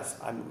confess,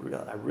 I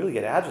really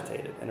get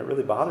agitated and it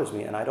really bothers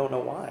me and I don't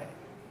know why.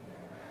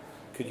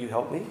 Could you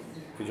help me?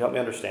 Could you help me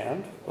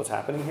understand what's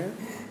happening here?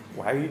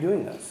 Why are you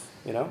doing this?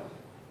 Does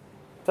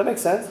that make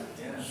sense?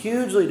 Yeah.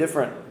 Hugely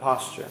different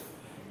posture,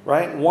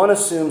 right? One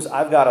assumes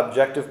I've got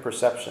objective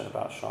perception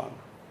about Sean.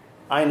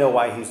 I know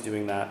why he's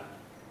doing that.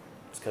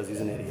 It's because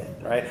he's an idiot,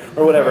 right?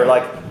 Or whatever.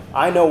 Like,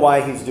 I know why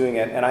he's doing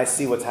it and I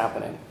see what's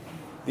happening.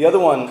 The other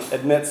one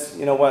admits,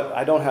 you know what,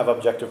 I don't have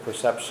objective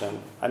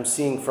perception. I'm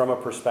seeing from a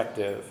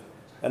perspective.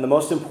 And the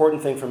most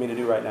important thing for me to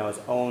do right now is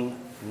own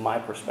my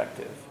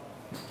perspective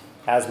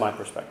as my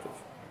perspective.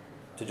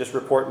 To just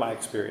report my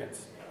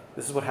experience.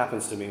 This is what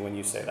happens to me when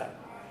you say that.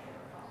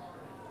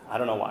 I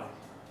don't know why.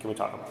 Can we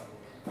talk about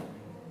it?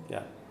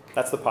 Yeah,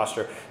 that's the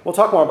posture. We'll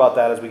talk more about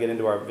that as we get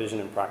into our vision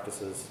and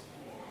practices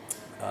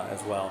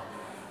as well.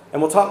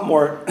 And we'll talk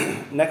more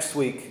next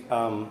week.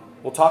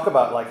 We'll talk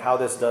about like how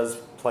this does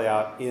play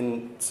out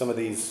in some of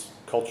these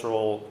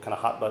cultural kind of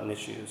hot button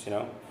issues.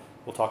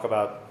 We'll talk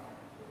about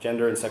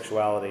gender and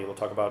sexuality. We'll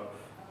talk about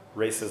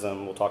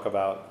racism. We'll talk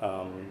about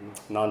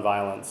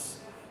nonviolence.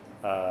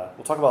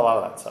 We'll talk about a lot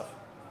of that stuff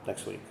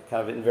next week,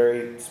 kind of in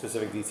very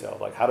specific detail.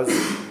 Like how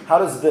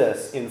does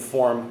this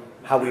inform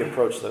how we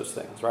approach those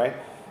things, right?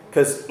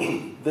 Because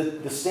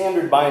the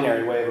standard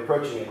binary way of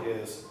approaching it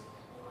is,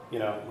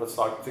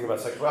 think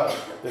about sexuality.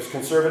 There's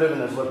conservative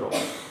and there's liberal.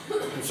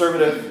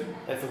 Conservative,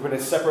 if we're going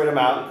to separate them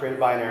out and create a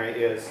binary,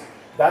 is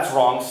that's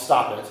wrong,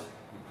 stop it.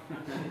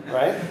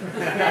 Right?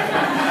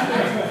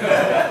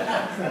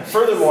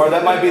 Furthermore,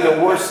 that might be the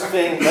worst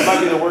thing, that might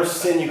be the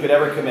worst sin you could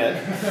ever commit.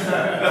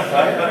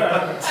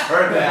 Right?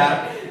 Heard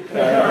that.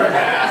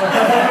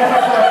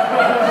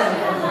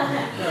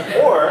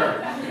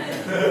 Or,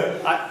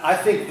 I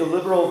think the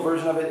liberal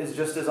version of it is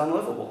just as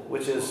unlivable,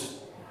 which is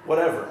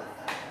whatever.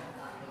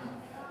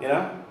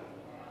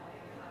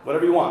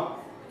 Whatever you want,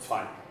 it's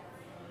fine.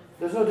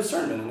 There's no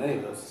discernment in any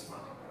of those.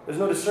 There's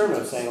no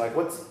discernment of saying, like,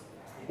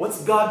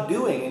 what's God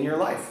doing in your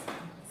life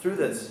through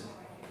this?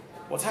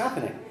 What's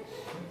happening?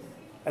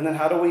 And then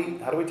how do we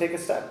take a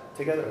step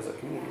together as a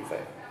community of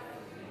faith?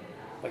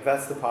 Like,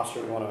 that's the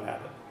posture we want to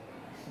inhabit.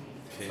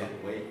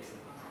 Can't wait.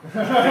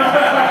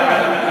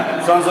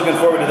 Sean's looking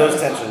forward to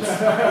those tensions.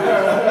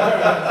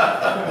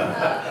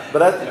 But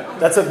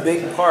that's a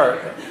big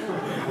part.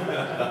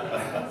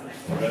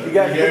 You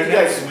guys, Here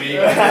next week.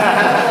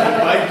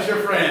 Invite your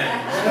friends.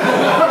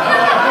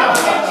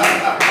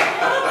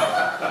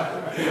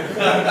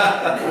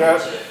 Yeah,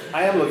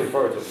 I am looking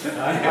forward to it.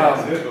 I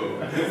am too.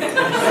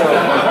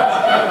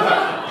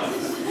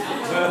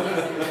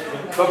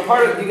 But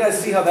part of, you guys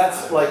see how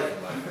that's like,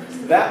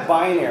 that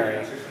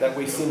binary that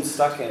we seem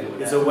stuck in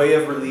is a way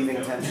of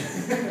relieving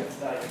tension,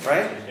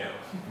 right?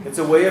 It's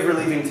a way of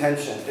relieving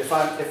tension. If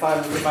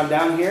I'm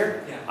down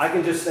here, I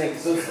can just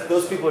think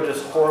those people are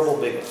just horrible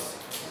bigots,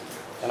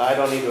 and I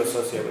don't need to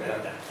associate with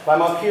them. If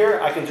I'm up here,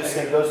 I can just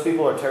think those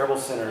people are terrible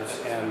sinners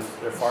and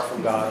they're far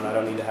from God, and I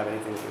don't need to have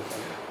anything to do with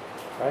them,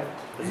 right?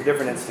 There's a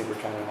different instinct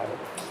we're trying to inhabit.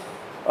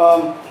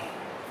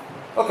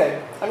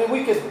 Okay, I mean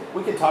we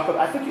could talk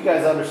about. I think you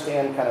guys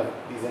understand kind of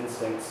these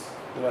instincts.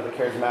 The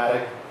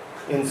charismatic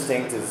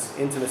instinct is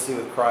intimacy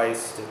with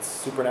Christ. It's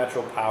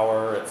supernatural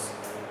power. That's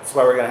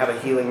why we're going to have a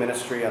healing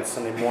ministry on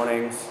Sunday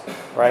mornings,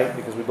 right?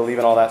 Because we believe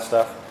in all that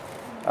stuff.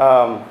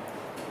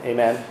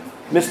 Amen.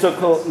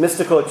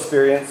 Mystical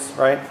experience,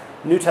 right?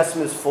 New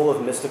Testament is full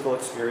of mystical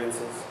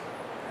experiences.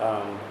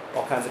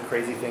 All kinds of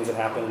crazy things that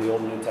happen in the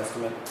Old and New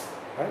Testament,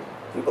 right?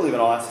 We believe in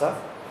all that stuff.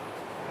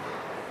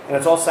 And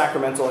it's all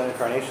sacramental and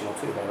incarnational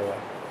too, by the way,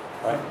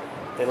 right?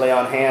 They lay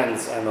on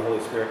hands and the Holy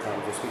Spirit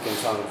comes. They speak in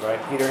tongues, right?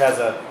 Peter has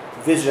a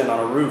vision on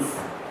a roof.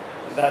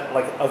 That,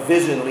 like, a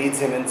vision leads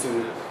him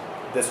into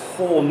this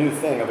whole new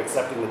thing of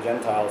accepting the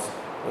Gentiles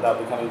without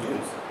becoming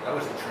Jews. That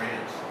was a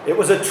trance. It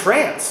was a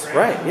trance,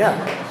 right?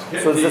 Yeah.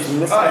 So it's this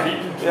mystery.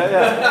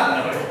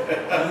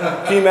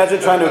 Yeah. Can you imagine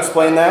trying to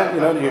explain that,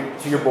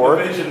 to your board?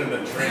 The vision and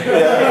the trance.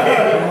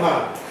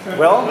 Yeah.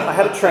 Well, I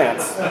had a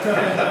trance.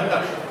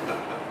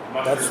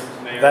 That's.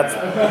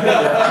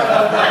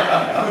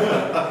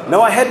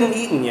 No, I hadn't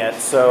eaten yet,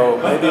 so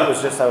maybe it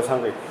was just I was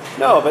hungry.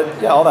 No, but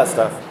yeah, all that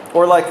stuff.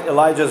 Or like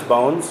Elijah's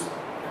bones,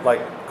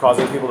 like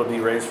causing people to be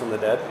raised from the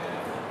dead.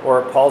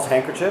 Or Paul's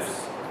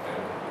handkerchiefs,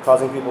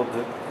 causing people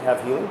to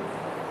have healing.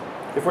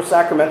 If we're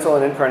sacramental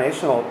and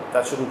incarnational,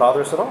 that shouldn't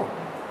bother us at all.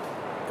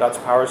 God's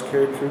power is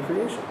carried through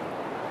creation.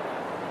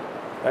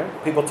 Right?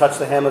 People touch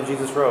the hem of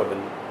Jesus' robe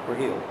and we're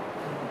healed.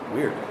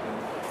 Weird.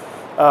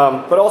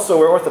 But also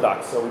we're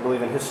Orthodox, so we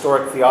believe in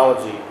historic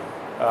theology,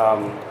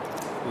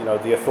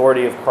 the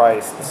authority of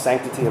Christ, the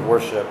sanctity of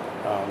worship.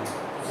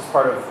 This is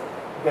part of,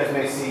 you guys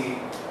may see,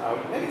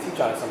 maybe teach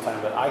on it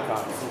sometime, but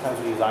icons. Sometimes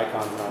we use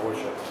icons in our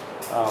worship.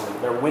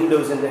 They're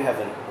windows into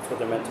heaven. That's what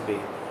they're meant to be.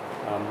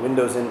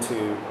 Windows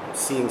into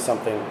seeing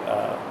something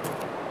of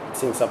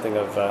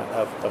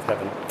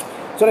heaven.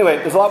 So anyway,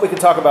 there's a lot we could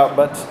talk about,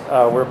 but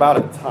we're about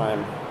at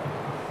time.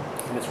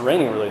 And it's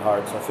raining really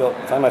hard, so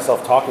I find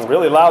myself talking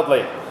really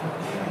loudly.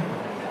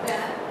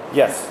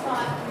 Yes.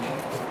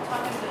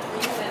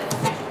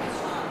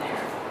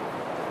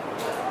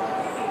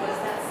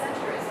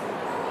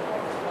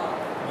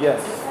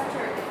 Yes. The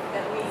center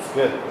that we,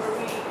 Good. where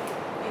we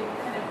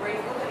kind of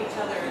look at each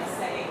other and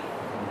say,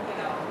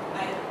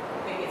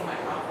 maybe it's my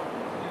problem.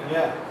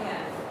 Yeah.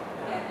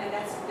 And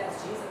that's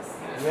Jesus.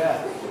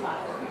 Yeah.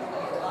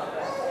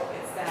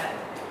 It's that.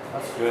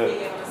 That's good.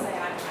 Being able to say,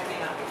 I may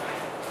not be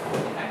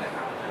right. In fact, I'm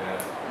probably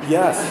not.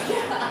 Yes.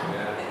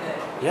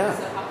 Yeah. Yeah.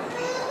 So how can we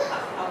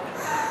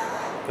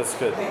That's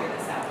good. figure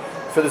this out?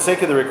 For the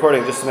sake of the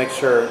recording, just to make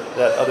sure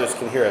that others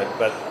can hear it,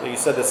 but you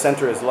said the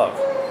center is love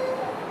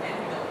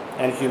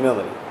and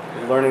humility.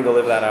 Learning to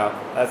live that out.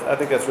 I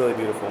think that's really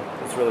beautiful.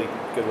 It's a really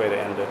good way to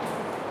end it.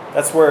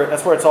 That's where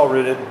it's all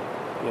rooted,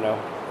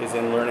 is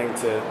in learning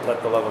to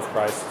let the love of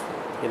Christ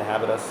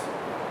inhabit us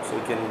so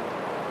we can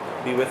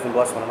be with and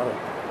bless one another.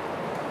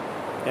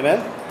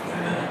 Amen?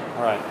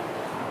 All right.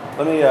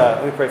 Let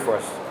me pray for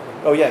us.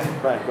 Oh, yes,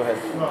 Brian, go ahead.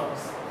 Well,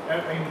 I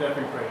can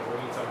definitely pray. What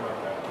are you talking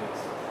about that,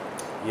 please?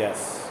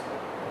 Yes.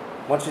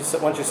 Why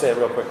don't you say it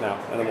real quick now,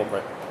 and then we'll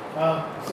pray.